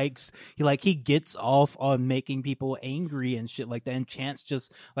 He gets off on making people angry and shit like that. And Chance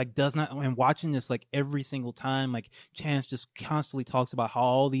just like does not. And watching this like every single time, like Chance just constantly talks about how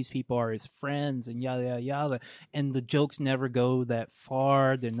all these people are his friends and yada yada yada. And the jokes never go that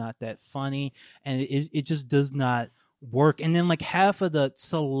far. They're not that funny, and it just does not work. And then like half of the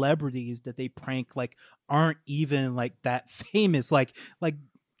celebrities that they prank like aren't even like that famous. Like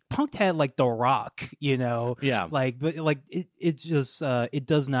Punk'd had like The Rock, you know, but like it just it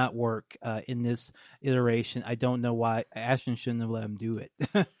does not work in this iteration. I don't know why Ashton shouldn't have let him do it.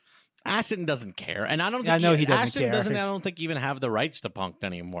 Ashton doesn't care, and I don't. Yeah, Think I know he doesn't Ashton care. doesn't. I don't think even have the rights to Punk'd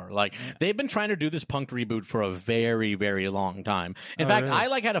anymore. Like they've been trying to do this Punk'd reboot for a very, very long time. In fact, really? I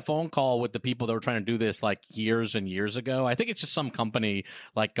like had a phone call with the people that were trying to do this like years and years ago. I think it's just some company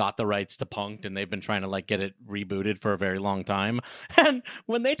like got the rights to Punk'd, and they've been trying to like get it rebooted for a very long time. And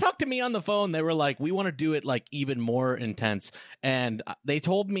when they talked to me on the phone, they were like, "We want to do it like even more intense," and they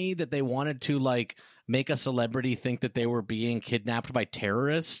told me that they wanted to like make a celebrity think that they were being kidnapped by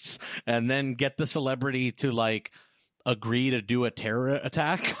terrorists and then get the celebrity to like agree to do a terror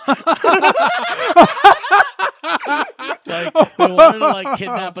attack. Like they wanted to like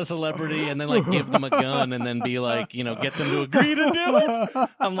kidnap a celebrity and then like give them a gun and then be like, you know, get them to agree to do it.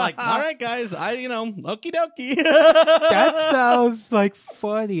 I'm like, all right, guys, okie dokie. That sounds like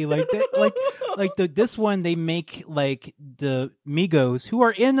funny. Like that, this one they make like the Migos, who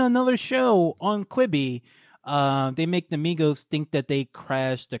are in another show on Quibi. They make the Migos think that they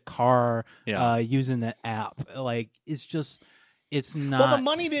crashed a car using the app. Like it's not. Well,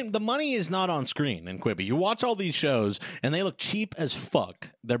 the money is not on screen in Quibi. You watch all these shows and they look cheap as fuck.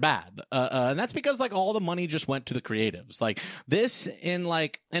 They're bad, and that's because like all the money just went to the creatives. Like this, in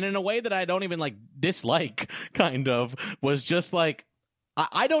a way that I don't even like dislike. Kind of was just like.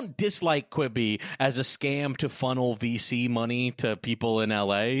 I don't dislike Quibi as a scam to funnel VC money to people in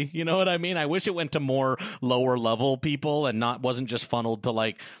LA. You know what I mean? I wish it went to more lower level people and wasn't just funneled to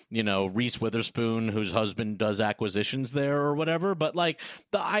like, you know, Reese Witherspoon, whose husband does acquisitions there or whatever. But like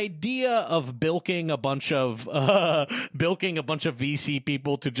the idea of bilking a bunch of VC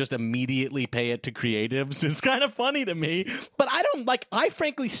people to just immediately pay it to creatives is kind of funny to me. But I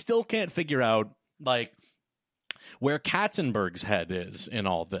frankly still can't figure out like where Katzenberg's head is in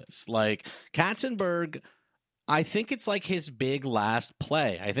all this. Like Katzenberg, I think it's like his big last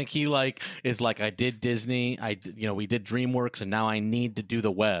play. I think he like is like, I did Disney, we did DreamWorks, and now I need to do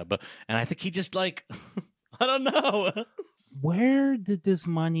the web. And I think he just like, I don't know. Where did this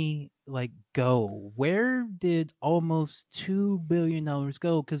money like go? Where did almost $2 billion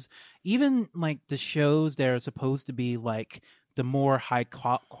go? Because even like the shows that are supposed to be like the more high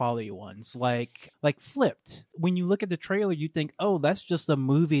quality ones, like Flipped. When you look at the trailer, you think, oh, that's just a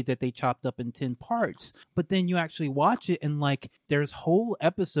movie that they chopped up in 10 parts. But then you actually watch it and like there's whole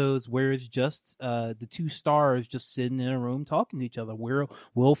episodes where it's just the two stars just sitting in a room talking to each other. Where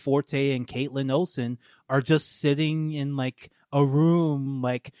Will Forte and Caitlin Olsen are just sitting in like a room,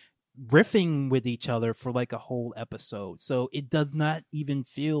 like riffing with each other for like a whole episode. So it does not even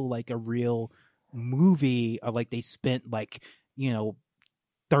feel like a real movie, or like they spent like, you know,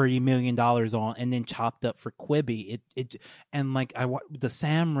 $30 million on and then chopped up for Quibi. It and like the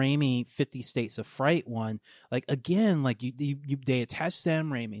Sam Raimi 50 States of Fright one, like again, like they attached Sam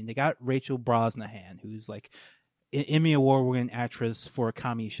Raimi and they got Rachel Brosnahan, who's like an Emmy Award winning actress for a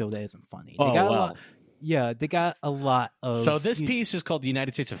comedy show that isn't funny. They got a lot. Yeah, they got a lot of. So this piece is called The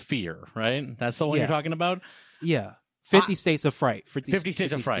United States of Fear, right? That's the one you're talking about? Yeah. 50 States of Fright. 50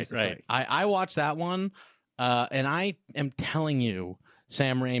 States of Fright, right. I watched that one, and I am telling you,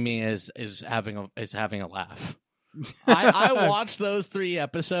 Sam Raimi is having a laugh. I watched those 3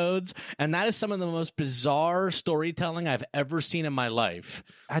 episodes, and that is some of the most bizarre storytelling I've ever seen in my life.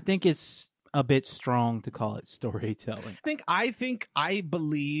 I think it's a bit strong to call it storytelling. I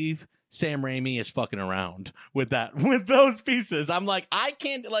believe Sam Raimi is fucking around with those pieces. I'm like, I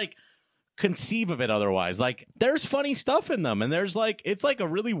can't like conceive of it otherwise. Like there's funny stuff in them, and there's like it's like a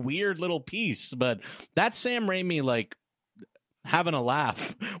really weird little piece, but that's Sam Raimi like having a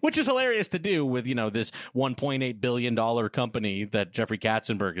laugh, which is hilarious to do with, you know, this $1.8 billion company that Jeffrey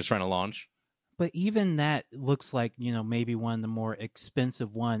Katzenberg is trying to launch. But even that looks like, you know, maybe one of the more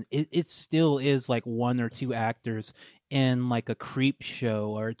expensive one. It still is like 1 or 2 actors in like a Creep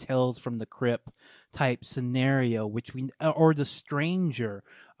show or Tales from the Crypt type scenario, or The Stranger,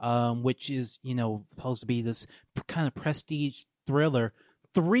 which is, you know, supposed to be this kind of prestige thriller.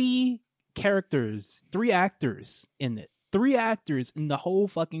 3 characters, 3 actors in it. 3 actors in the whole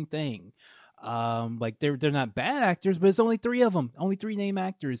fucking thing. Like they're not bad actors, but it's only 3 of them, only 3 name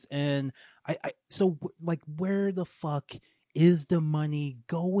actors. And so like, where the fuck is the money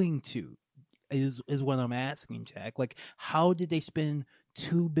going to? Is what I'm asking, Jack. Like, how did they spend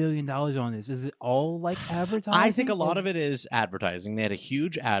 $2 billion on this? Is it all like advertising? I think a lot of it is advertising. They had a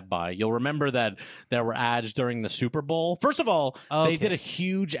huge ad buy. You'll remember that there were ads during the Super Bowl. First of all, they did a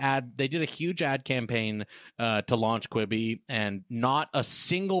huge ad. They did a huge ad campaign to launch Quibi, and not a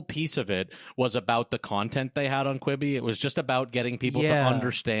single piece of it was about the content they had on Quibi. It was just about getting people to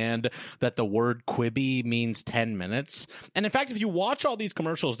understand that the word Quibi means 10 minutes. And in fact, if you watch all these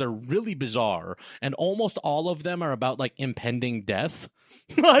commercials, they're really bizarre, and almost all of them are about like impending death.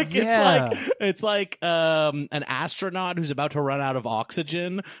 Like Yeah. it's like an astronaut who's about to run out of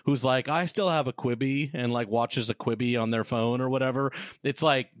oxygen, who's like, I still have a Quibi, and like watches a Quibi on their phone or whatever. It's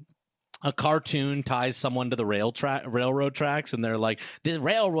like a cartoon ties someone to the railroad tracks, and they're like,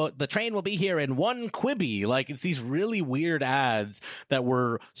 the train will be here in one Quibi. Like, it's these really weird ads that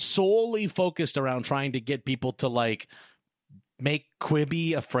were solely focused around trying to get people to like make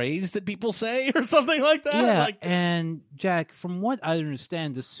Quibi a phrase that people say or something like that. Yeah, Like, and Jack, from what I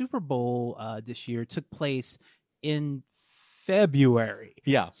understand, the Super Bowl this year took place in February.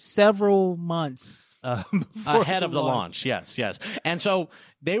 yeah. Several months before Ahead of the launch. Yes. And so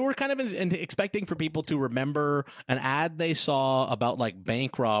they were kind of expecting for people to remember an ad they saw about like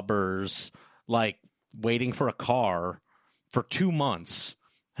bank robbers like waiting for a car for 2 months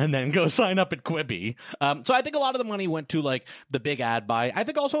and then go sign up at Quibi. So I think a lot of the money went to like the big ad buy. I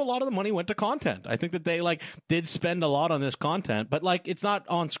think also a lot of the money went to content. I think that they like did spend a lot on this content, but like it's not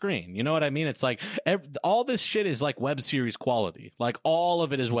on screen. You know what I mean? It's like all this shit is like web series quality. Like all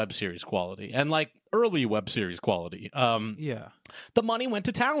of it is web series quality and like early web series quality. Yeah. The money went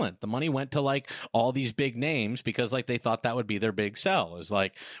to talent. The money went to like all these big names because like they thought that would be their big sell. Is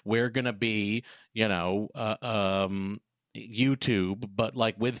like, we're gonna be, you know, YouTube, but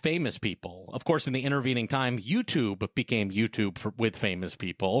like with famous people. Of course, in the intervening time, YouTube became YouTube with famous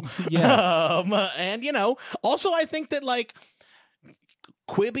people. Yes. And you know, also I think that like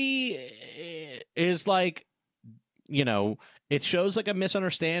Quibi is like, you know, it shows like a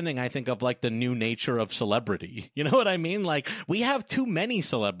misunderstanding, I think, of like the new nature of celebrity. You know what I mean? Like, we have too many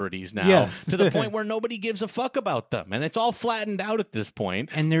celebrities now, Yes. to the point where nobody gives a fuck about them, and it's all flattened out at this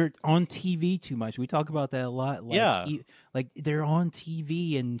point. And they're on TV too much. We talk about that a lot. Like, Yeah. Like they're on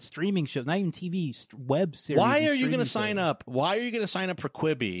TV and streaming shows, not even TV, web series. Why and are you going to streaming sign shows. up? Why are you going to sign up for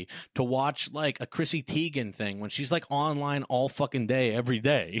Quibi to watch like a Chrissy Teigen thing when she's like online all fucking day, every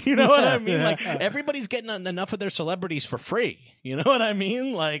day? You know what I mean? Like, everybody's getting enough of their celebrities for free. You know what I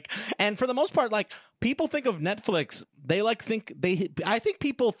mean? Like, and for the most part, like, people think of Netflix. I think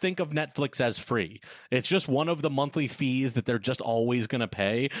people think of Netflix as free. It's just one of the monthly fees that they're just always going to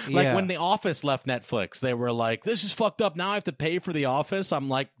pay. Like, Yeah. when The Office left Netflix, they were like, this is fucked up. Now I have to pay for The Office. I'm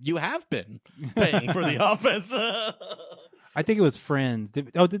like, you have been paying for The Office. I think it was Friends.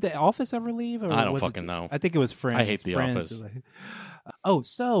 Did The Office ever leave? Or I don't was fucking know. I think it was Friends. I hate The Friends. Office. Oh,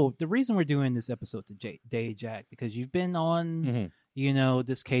 so the reason we're doing this episode today, Jack, because you've been on, Mhm. you know,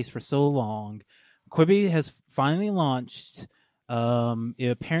 this case for so long. Quibi has finally launched. It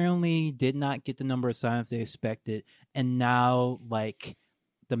apparently did not get the number of signups they expected, and now like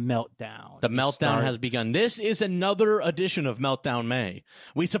the meltdown. The meltdown has begun. This is another edition of Meltdown May.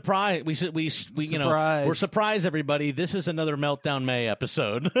 We you know, we're surprised everybody. This is another Meltdown May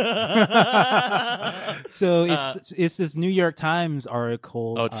episode. So it's this New York Times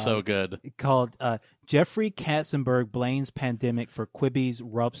article. Oh, it's so good. Called Jeffrey Katzenberg blames pandemic for Quibi's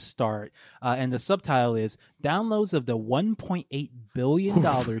rough start. And the subtitle is Downloads of the $1.8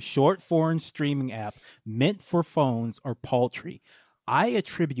 billion short form streaming app meant for phones are paltry. I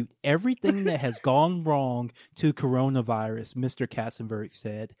attribute everything that has gone wrong to coronavirus, Mr. Katzenberg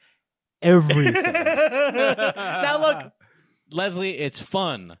said. Everything. Now look, Leslie, it's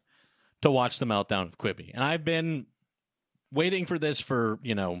fun to watch the meltdown of Quibi. And I've been waiting for this for,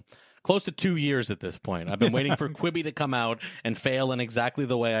 you know, close to 2 years at this point. I've been waiting for Quibi to come out and fail in exactly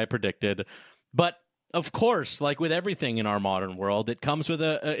the way I predicted. But of course, like with everything in our modern world, it comes with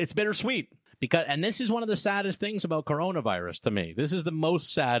it's bittersweet. And this is one of the saddest things about coronavirus to me. This is the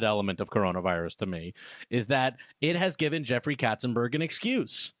most sad element of coronavirus to me, is that it has given Jeffrey Katzenberg an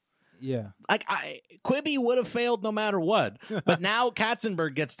excuse. Yeah. Like, Quibi would have failed no matter what. But now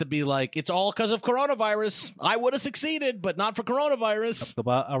Katzenberg gets to be like, it's all because of coronavirus. I would have succeeded, but not for coronavirus.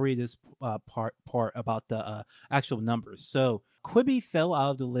 I'll read this part about the actual numbers. So Quibi fell out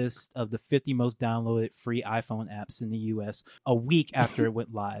of the list of the 50 most downloaded free iPhone apps in the U.S. a week after it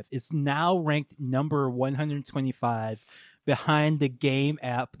went live. It's now ranked number 125 behind the game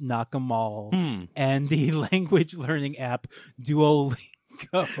app Nakamal and the language learning app Duolingo.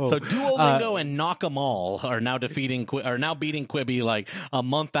 So Duolingo and Nakamal are now beating Quibi like a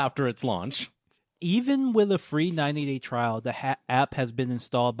month after its launch. Even with a free 90-day trial, the app has been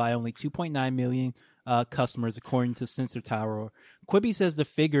installed by only 2.9 million customers, according to Sensor Tower. Quibi says the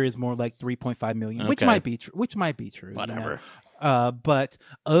figure is more like 3.5 million, which might be true. Whatever. You know? But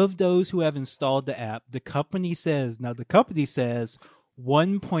of those who have installed the app, the company says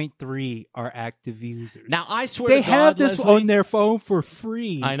 1.3 are active users. Now I swear they to God, have this Leslie, on their phone for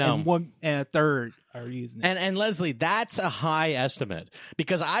free. I know. And a third are using it. And Leslie, that's a high estimate,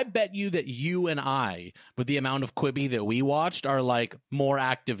 because I bet you that you and I, with the amount of Quibi that we watched, are like more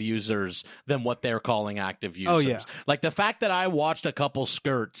active users than what they're calling active users. Oh, yeah. Like the fact that I watched a couple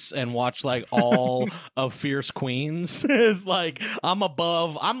skirts and watched like all of Fierce Queens is like, I'm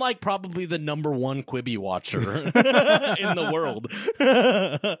like probably the number one Quibi watcher in the world.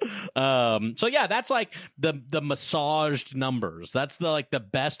 So yeah, that's like the massaged numbers. That's the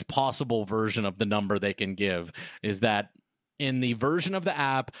best possible version of the number they can give, is that in the version of the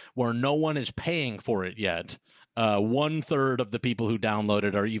app where no one is paying for it yet, 1/3 of the people who download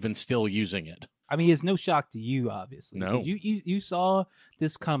it are even still using it. I mean, it's no shock to you, obviously. No. You saw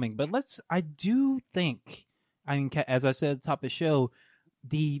this coming, but I do think, I mean, as I said at the top of the show,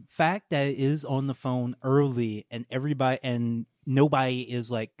 the fact that it is on the phone early and nobody is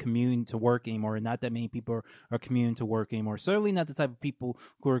like commuting to work anymore, and not that many people are commuting to work anymore. Certainly not the type of people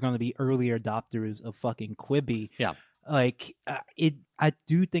who are going to be early adopters of fucking Quibi. Yeah. Like I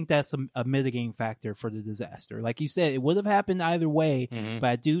do think that's a mitigating factor for the disaster. Like you said, it would have happened either way, but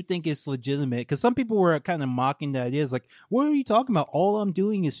I do think it's legitimate, because some people were kind of mocking the ideas, like, what are you talking about? All I'm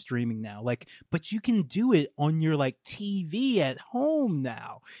doing is streaming now. Like, but you can do it on your like TV at home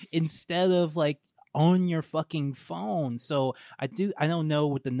now instead of like on your fucking phone. So I don't know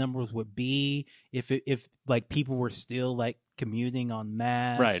what the numbers would be if like people were still like commuting en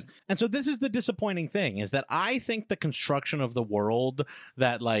masse. Right. And so this is the disappointing thing, is that I think the construction of the world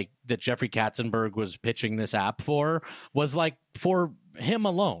that Jeffrey Katzenberg was pitching this app for was like for him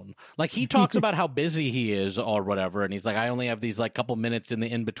alone. Like, he talks about how busy he is or whatever, and he's like, I only have these like couple minutes in the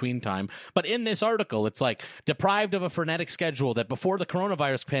in-between time. But in this article, it's like, deprived of a frenetic schedule that before the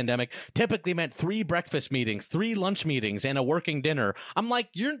coronavirus pandemic typically meant 3 breakfast meetings, 3 lunch meetings, and a working dinner. I'm like,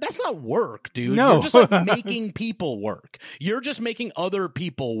 that's not work, dude. No. You're just like making people work. You're just making other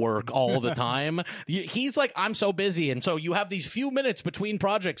people work all the time. He's like, I'm so busy, and so you have these few minutes between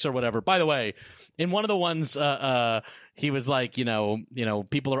projects or whatever. By the way, in one of the ones, he was like, you know,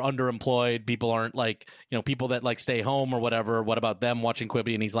 people are underemployed. People aren't like, people that like stay home or whatever. What about them watching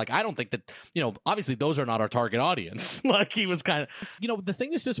Quibi? And he's like, I don't think that, obviously those are not our target audience. Like, he was kind of, the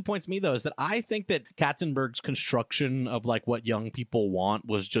thing that disappoints me though is that I think that Katzenberg's construction of like what young people want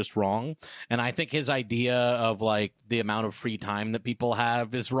was just wrong. And I think his idea of like the amount of free time that people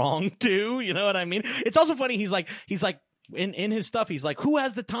have is wrong too. You know what I mean? It's also funny. He's like, in his stuff, he's like, who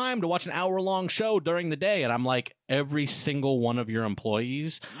has the time to watch an hour-long show during the day? And I'm like, every single one of your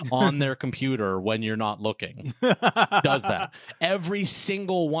employees on their computer when you're not looking does that. Every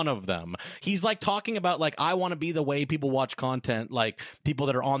single one of them. He's like talking about like, I want to be the way people watch content, like people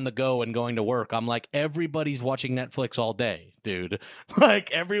that are on the go and going to work. I'm like, everybody's watching Netflix all day, dude.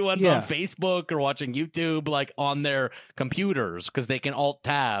 Like, everyone's on Facebook or watching YouTube, like on their computers, because they can alt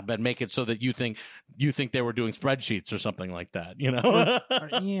tab and make it so that you think they were doing spreadsheets or something like that,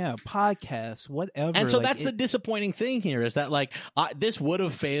 Yeah, podcasts, whatever. And so like, that's the disappointing thing here, is that like this would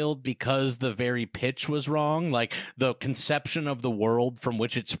have failed because the very pitch was wrong, like the conception of the world from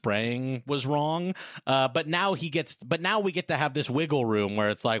which it sprang was wrong. But now we get to have this wiggle room where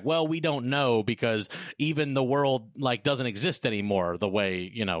it's like, well, we don't know, because even the world like doesn't exist anymore the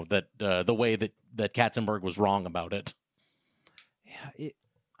way that Katzenberg was wrong about it. Yeah,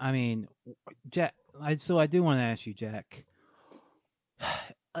 I mean, Jack. I do want to ask you, Jack.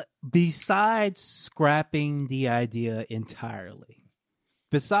 Besides scrapping the idea entirely,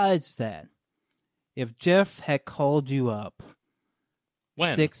 besides that, if Jeff had called you up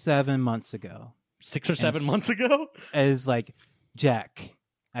when? 6-7 months ago, 6 or 7 months ago, as like, Jack,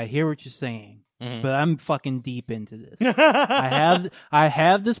 I hear what you're saying, but I'm fucking deep into this. I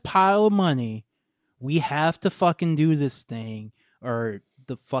have this pile of money. We have to fucking do this thing, or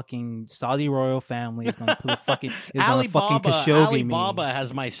the fucking Saudi royal family is going to put fucking Khashoggi Alibaba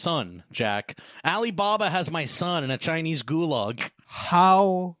has my son, Jack. Alibaba has my son in a Chinese gulag.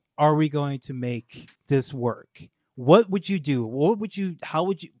 How are we going to make this work? What would you do? How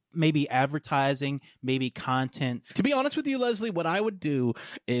would you, maybe advertising, maybe content? To be honest with you, Leslie, what I would do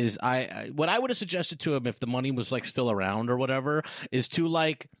is what I would have suggested to him if the money was like still around or whatever is to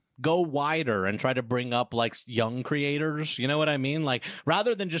like go wider and try to bring up like young creators. You know what I mean? Like,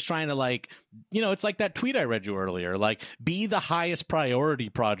 rather than just trying to like, it's like that tweet I read you earlier, like be the highest priority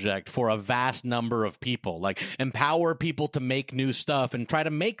project for a vast number of people, like empower people to make new stuff and try to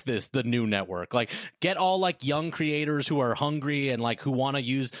make this the new network. Like, get all like young creators who are hungry and like who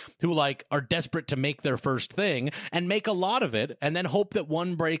like are desperate to make their first thing, and make a lot of it, and then hope that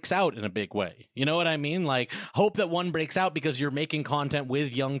one breaks out in a big way. You know what I mean? Like, hope that one breaks out because you're making content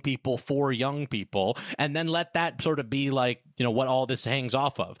with young people for young people, and then let that sort of be like, what all this hangs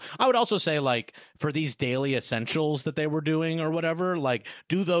off of. I would also say, like for these daily essentials that they were doing or whatever, like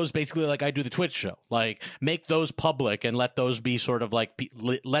do those basically like I do the Twitch show, like make those public and let those be sort of like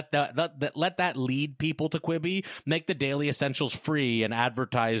let that lead people to Quibi. Make the daily essentials free and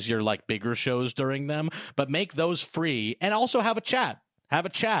advertise your like bigger shows during them, but make those free and also have a chat.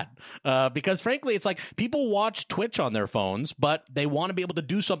 Because frankly, it's like people watch Twitch on their phones, but they want to be able to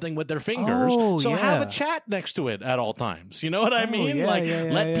do something with their fingers. So have a chat next to it at all times. You know what I mean?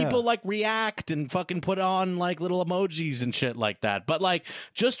 Let people like react and fucking put on like little emojis and shit like that. But like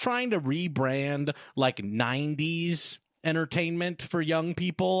just trying to rebrand like 90s entertainment for young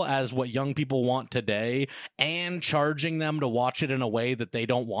people as what young people want today and charging them to watch it in a way that they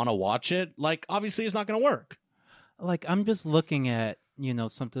don't want to watch it, like obviously it's not going to work. Like I'm just looking at, you know,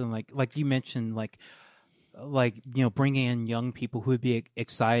 something like you mentioned, like you know, bringing in young people who would be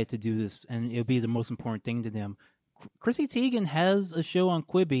excited to do this, and it'll be the most important thing to them. Chrissy Teigen has a show on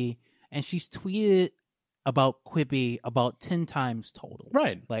Quibi, and she's tweeted about Quibi about 10 times total.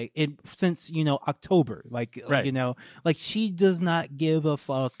 Right. Like since, you know, October. Like, right. You know, like she does not give a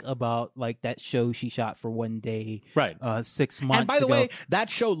fuck about like that show she shot for one day. Right. 6 months And by the ago. way,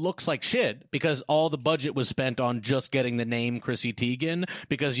 that show looks like shit because all the budget was spent on just getting the name Chrissy Teigen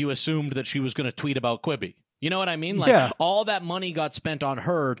because you assumed that she was going to tweet about Quibi. You know what I mean? Like all that money got spent on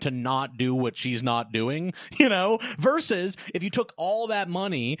her to not do what she's not doing, you know, versus if you took all that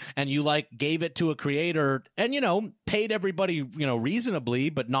money and you like gave it to a creator and, you know, paid everybody, you know, reasonably,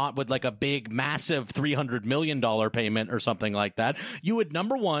 but not with like a big, massive $300 million payment or something like that. You would,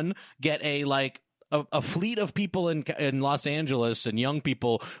 number one, get a like a fleet of people in Los Angeles and young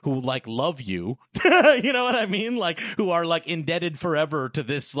people who like love you, you know what I mean? Like who are like indebted forever to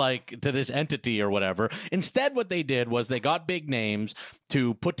this entity or whatever. Instead, what they did was they got big names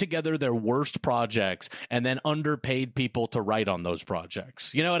to put together their worst projects and then underpaid people to write on those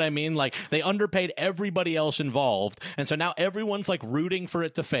projects. You know what I mean? Like they underpaid everybody else involved, and so now everyone's like rooting for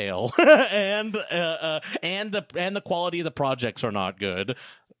it to fail, and the quality of the projects are not good.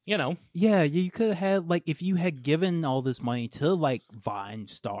 You know, yeah, you could have had like if you had given all this money to like Vine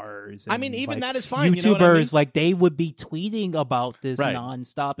stars. And, I mean, even like, that is fine. YouTubers, you know what I mean? like they would be tweeting about this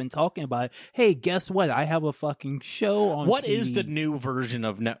nonstop and talking about it. Hey, guess what? I have a fucking show on. What TV. is the new version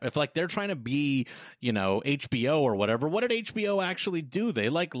of if like they're trying to be, you know, HBO or whatever? What did HBO actually do? They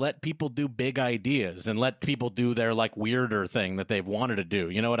like let people do big ideas and let people do their like weirder thing that they've wanted to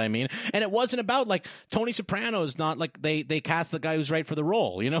do. You know what I mean? And it wasn't about like Tony Soprano's not like they cast the guy who's right for the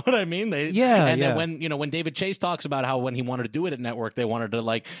role. You know what I mean? Then when David Chase talks about how when he wanted to do it at network, they wanted to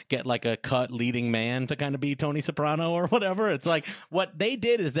like get like a cut leading man to kind of be Tony Soprano or whatever. It's like what they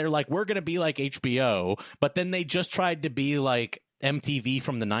did is they're like, we're going to be like HBO, but then they just tried to be like MTV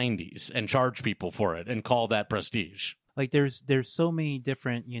from the 90s and charge people for it and call that prestige. Like there's so many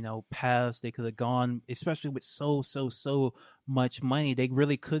different, you know, paths they could have gone, especially with so much money. They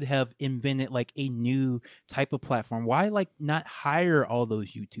really could have invented like a new type of platform. Why like not hire all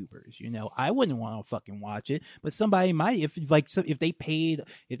those YouTubers? You know, I wouldn't want to fucking watch it, but somebody might. If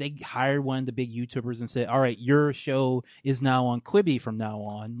they hired one of the big YouTubers and said, all right, your show is now on Quibi from now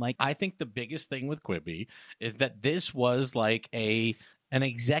on. Like, I think the biggest thing with Quibi is that this was like an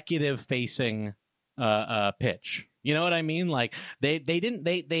executive facing pitch. You know what I mean? Like they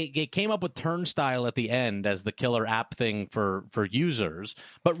came up with Turnstile at the end as the killer app thing for users.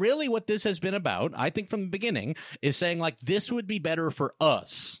 But really what this has been about, I think from the beginning, is saying like this would be better for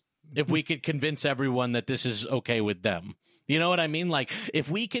us if we could convince everyone that this is okay with them. You know what I mean? Like,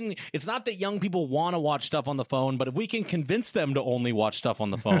 if we can, it's not that young people want to watch stuff on the phone, but if we can convince them to only watch stuff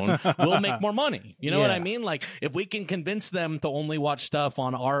on the phone, we'll make more money. You know what I mean? Like, if we can convince them to only watch stuff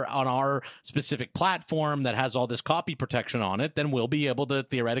on our specific platform that has all this copy protection on it, then we'll be able to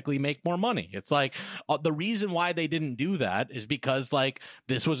theoretically make more money. It's like the reason why they didn't do that is because like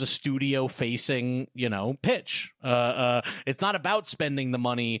this was a studio facing, you know, pitch. It's not about spending the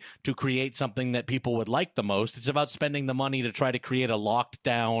money to create something that people would like the most. It's about spending the money to try to create a locked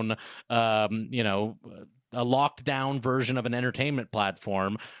down, a locked down version of an entertainment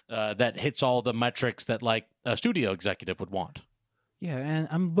platform that hits all the metrics that like a studio executive would want. Yeah, and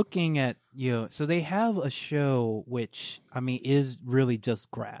I'm looking at, you know, so they have a show which, I mean, is really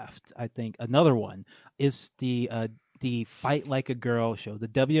just graft. I think another one is the Fight Like a Girl show, the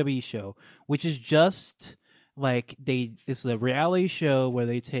WWE show, which is just like it's a reality show where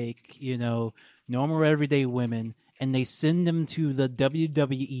they take, you know, normal everyday women and they send them to the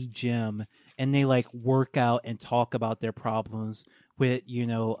WWE gym and they like work out and talk about their problems with, you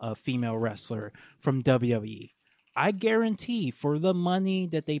know, a female wrestler from WWE. I guarantee for the money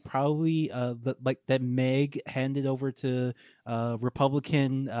that they probably that Meg handed over to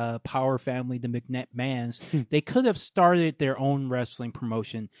Republican power family, the McMahons, they could have started their own wrestling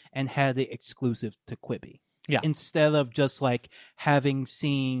promotion and had it exclusive to Quibi. Yeah. Instead of just like having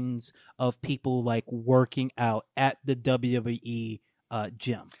scenes of people like working out at the WWE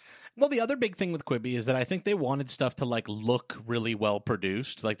gym. Well, the other big thing with Quibi is that I think they wanted stuff to like look really well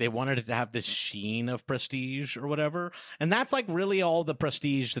produced. Like they wanted it to have this sheen of prestige or whatever. And that's like really all the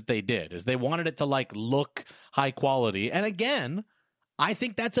prestige that they did is they wanted it to like look high quality. And again, I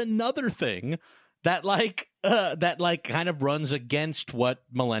think that's another thing that kind of runs against what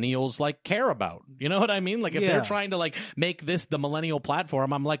millennials like care about. You know what I mean? Like if they're trying to like make this the millennial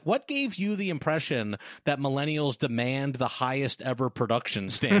platform, I'm like, what gave you the impression that millennials demand the highest ever production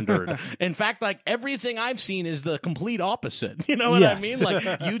standard? In fact, like everything I've seen is the complete opposite. You know what I mean? Like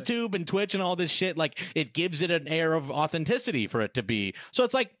YouTube and Twitch and all this shit, like it gives it an air of authenticity for it to be. So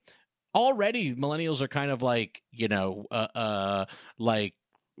it's like already millennials are kind of like, you know, like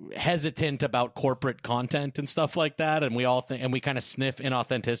hesitant about corporate content and stuff like that, and we all think, and we kind of sniff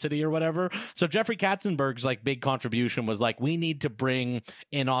inauthenticity or whatever. So Jeffrey Katzenberg's like big contribution was like, we need to bring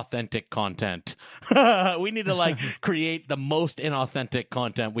inauthentic content. We need to like create the most inauthentic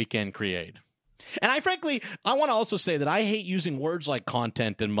content we can create. And I frankly, I want to also say that I hate using words like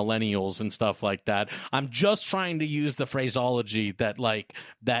content and millennials and stuff like that. I'm just trying to use the phraseology that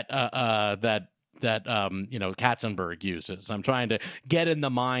you know, Katzenberg uses. I'm trying to get in the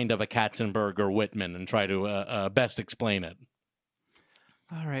mind of a Katzenberg or Whitman and try to best explain it.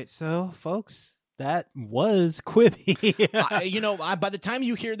 All right, so folks, that was Quibi. By the time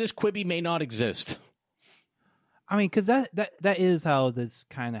you hear this, Quibi may not exist. I mean, because that is how this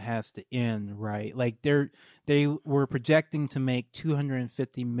kind of has to end, right? Like they were projecting to make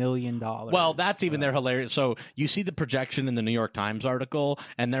 $250 million. Well, that's even their hilarious. So you see the projection in the New York Times article,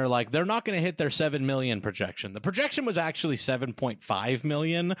 and they're like, they're not going to hit their 7 million projection. The projection was actually 7.5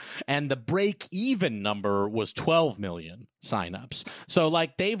 million, and the break-even number was 12 million signups. So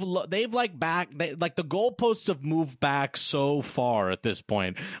like they've like like the goalposts have moved back so far at this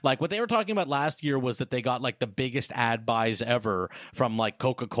point. Like what they were talking about last year was that they got like the biggest ad buys ever from like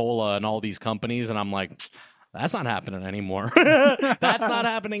Coca-Cola and all these companies, and I'm like, that's not happening anymore. That's not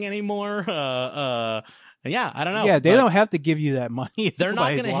happening anymore. Yeah, I don't know. Yeah, they don't have to give you that money. They're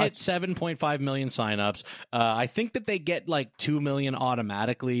not going to hit 7.5 million signups. I think that they get like 2 million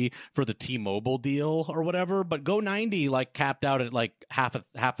automatically for the T-Mobile deal or whatever. But Go90 like capped out at like half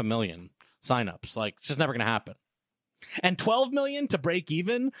a million signups. Like it's just never going to happen. And 12 million to break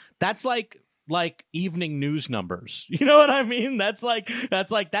even. That's like evening news numbers. You know what I mean? That's like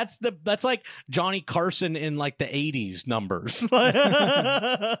Johnny Carson in like the 80s numbers.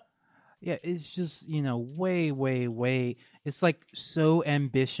 Yeah, it's just, way. It's like so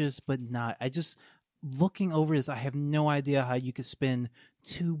ambitious, but not. I just looking over this, I have no idea how you could spend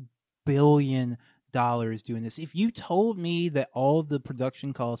 $2 billion doing this. If you told me that all the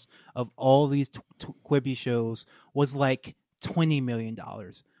production costs of all these Quibi shows was like $20 million,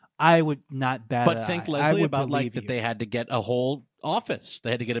 I would not bat. But think, Leslie, about like that they had to get a whole office. They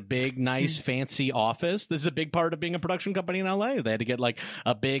had to get a big, nice, fancy office. This is a big part of being a production company in LA. They had to get like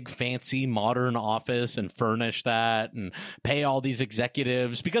a big, fancy, modern office and furnish that and pay all these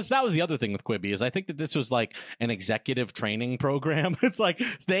executives. Because that was the other thing with Quibi is I think that this was like an executive training program. It's like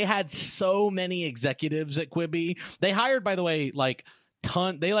they had so many executives at Quibi. They hired, by the way,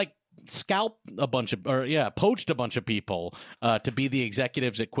 poached a bunch of people to be the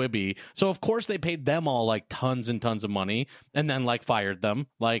executives at Quibi. So of course they paid them all like tons and tons of money and then like fired them.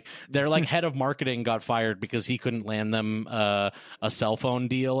 Like their like head of marketing got fired because he couldn't land them a cell phone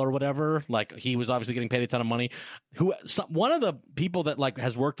deal or whatever. Like he was obviously getting paid a ton of money. One of the people that like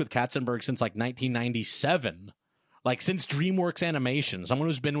has worked with Katzenberg since like 1997. Like since DreamWorks Animation, someone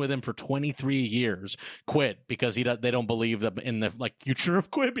who's been with him for 23 years quit because they don't believe in the like future of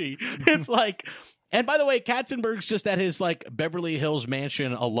Quibi. It's like, and by the way, Katzenberg's just at his like Beverly Hills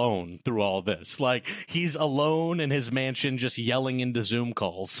mansion alone through all this. Like he's alone in his mansion, just yelling into Zoom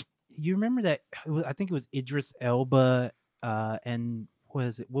calls. You remember that? I think it was Idris Elba, and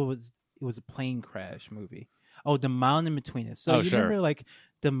it was a plane crash movie. Oh, The Mountain Between Us. So remember like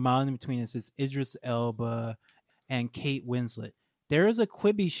The Mountain Between Us is Idris Elba and Kate Winslet. There is a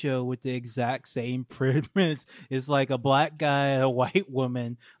Quibi show with the exact same premise. It's like a black guy and a white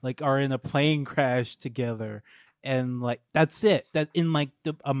woman like are in a plane crash together, and like that's it. That in like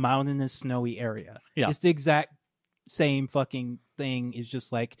a mountainous, snowy area. Yeah, it's the exact same fucking thing. It's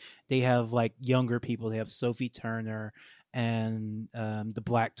just like they have like younger people. They have Sophie Turner and the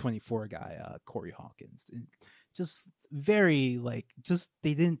Black 24 guy, Corey Hawkins. just very like, just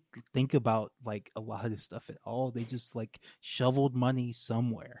they didn't think about like a lot of this stuff at all. They just like shoveled money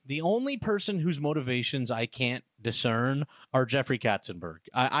somewhere. The only person whose motivations I can't discern are Jeffrey Katzenberg.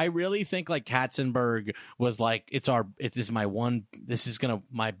 I really think like Katzenberg was like, this is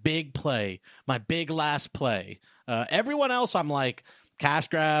my big play, my big last play. Everyone else, I'm like, cash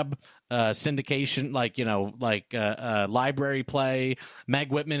grab, syndication, library play. Meg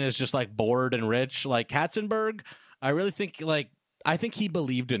Whitman is just like bored and rich. Like Katzenberg, I really think I think he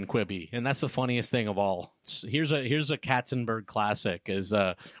believed in Quibi, and that's the funniest thing of all. Here's a Katzenberg classic: is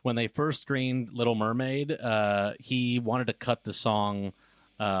when they first screened Little Mermaid, he wanted to cut the song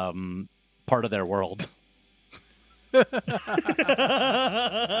 "Part of Their World." So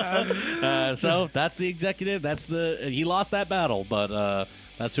that's the executive. He lost that battle, but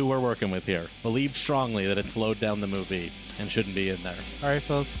that's who we're working with here. Believed strongly that it slowed down the movie and shouldn't be in there. All right,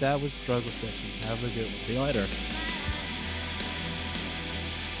 folks, that was Struggle Session. Have a good one. See you later.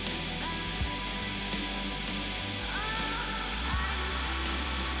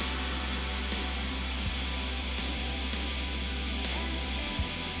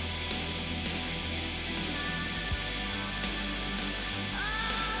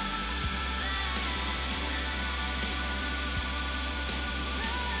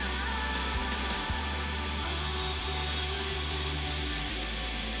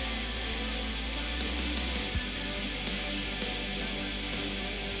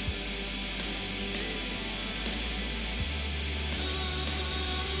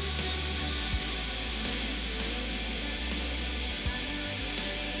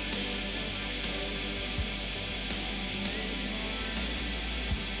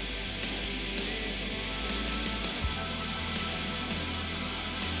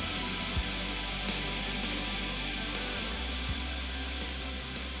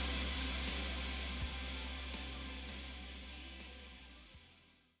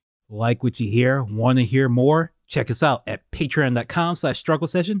 Like what you hear? Want to hear more? Check us out at patreon.com/struggle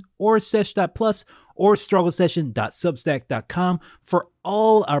session or sesh.plus or strugglesession.substack.com for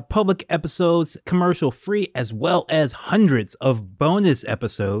all our public episodes, commercial free, as well as hundreds of bonus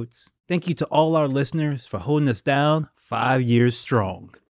episodes. Thank you to all our listeners for holding us down 5 years strong.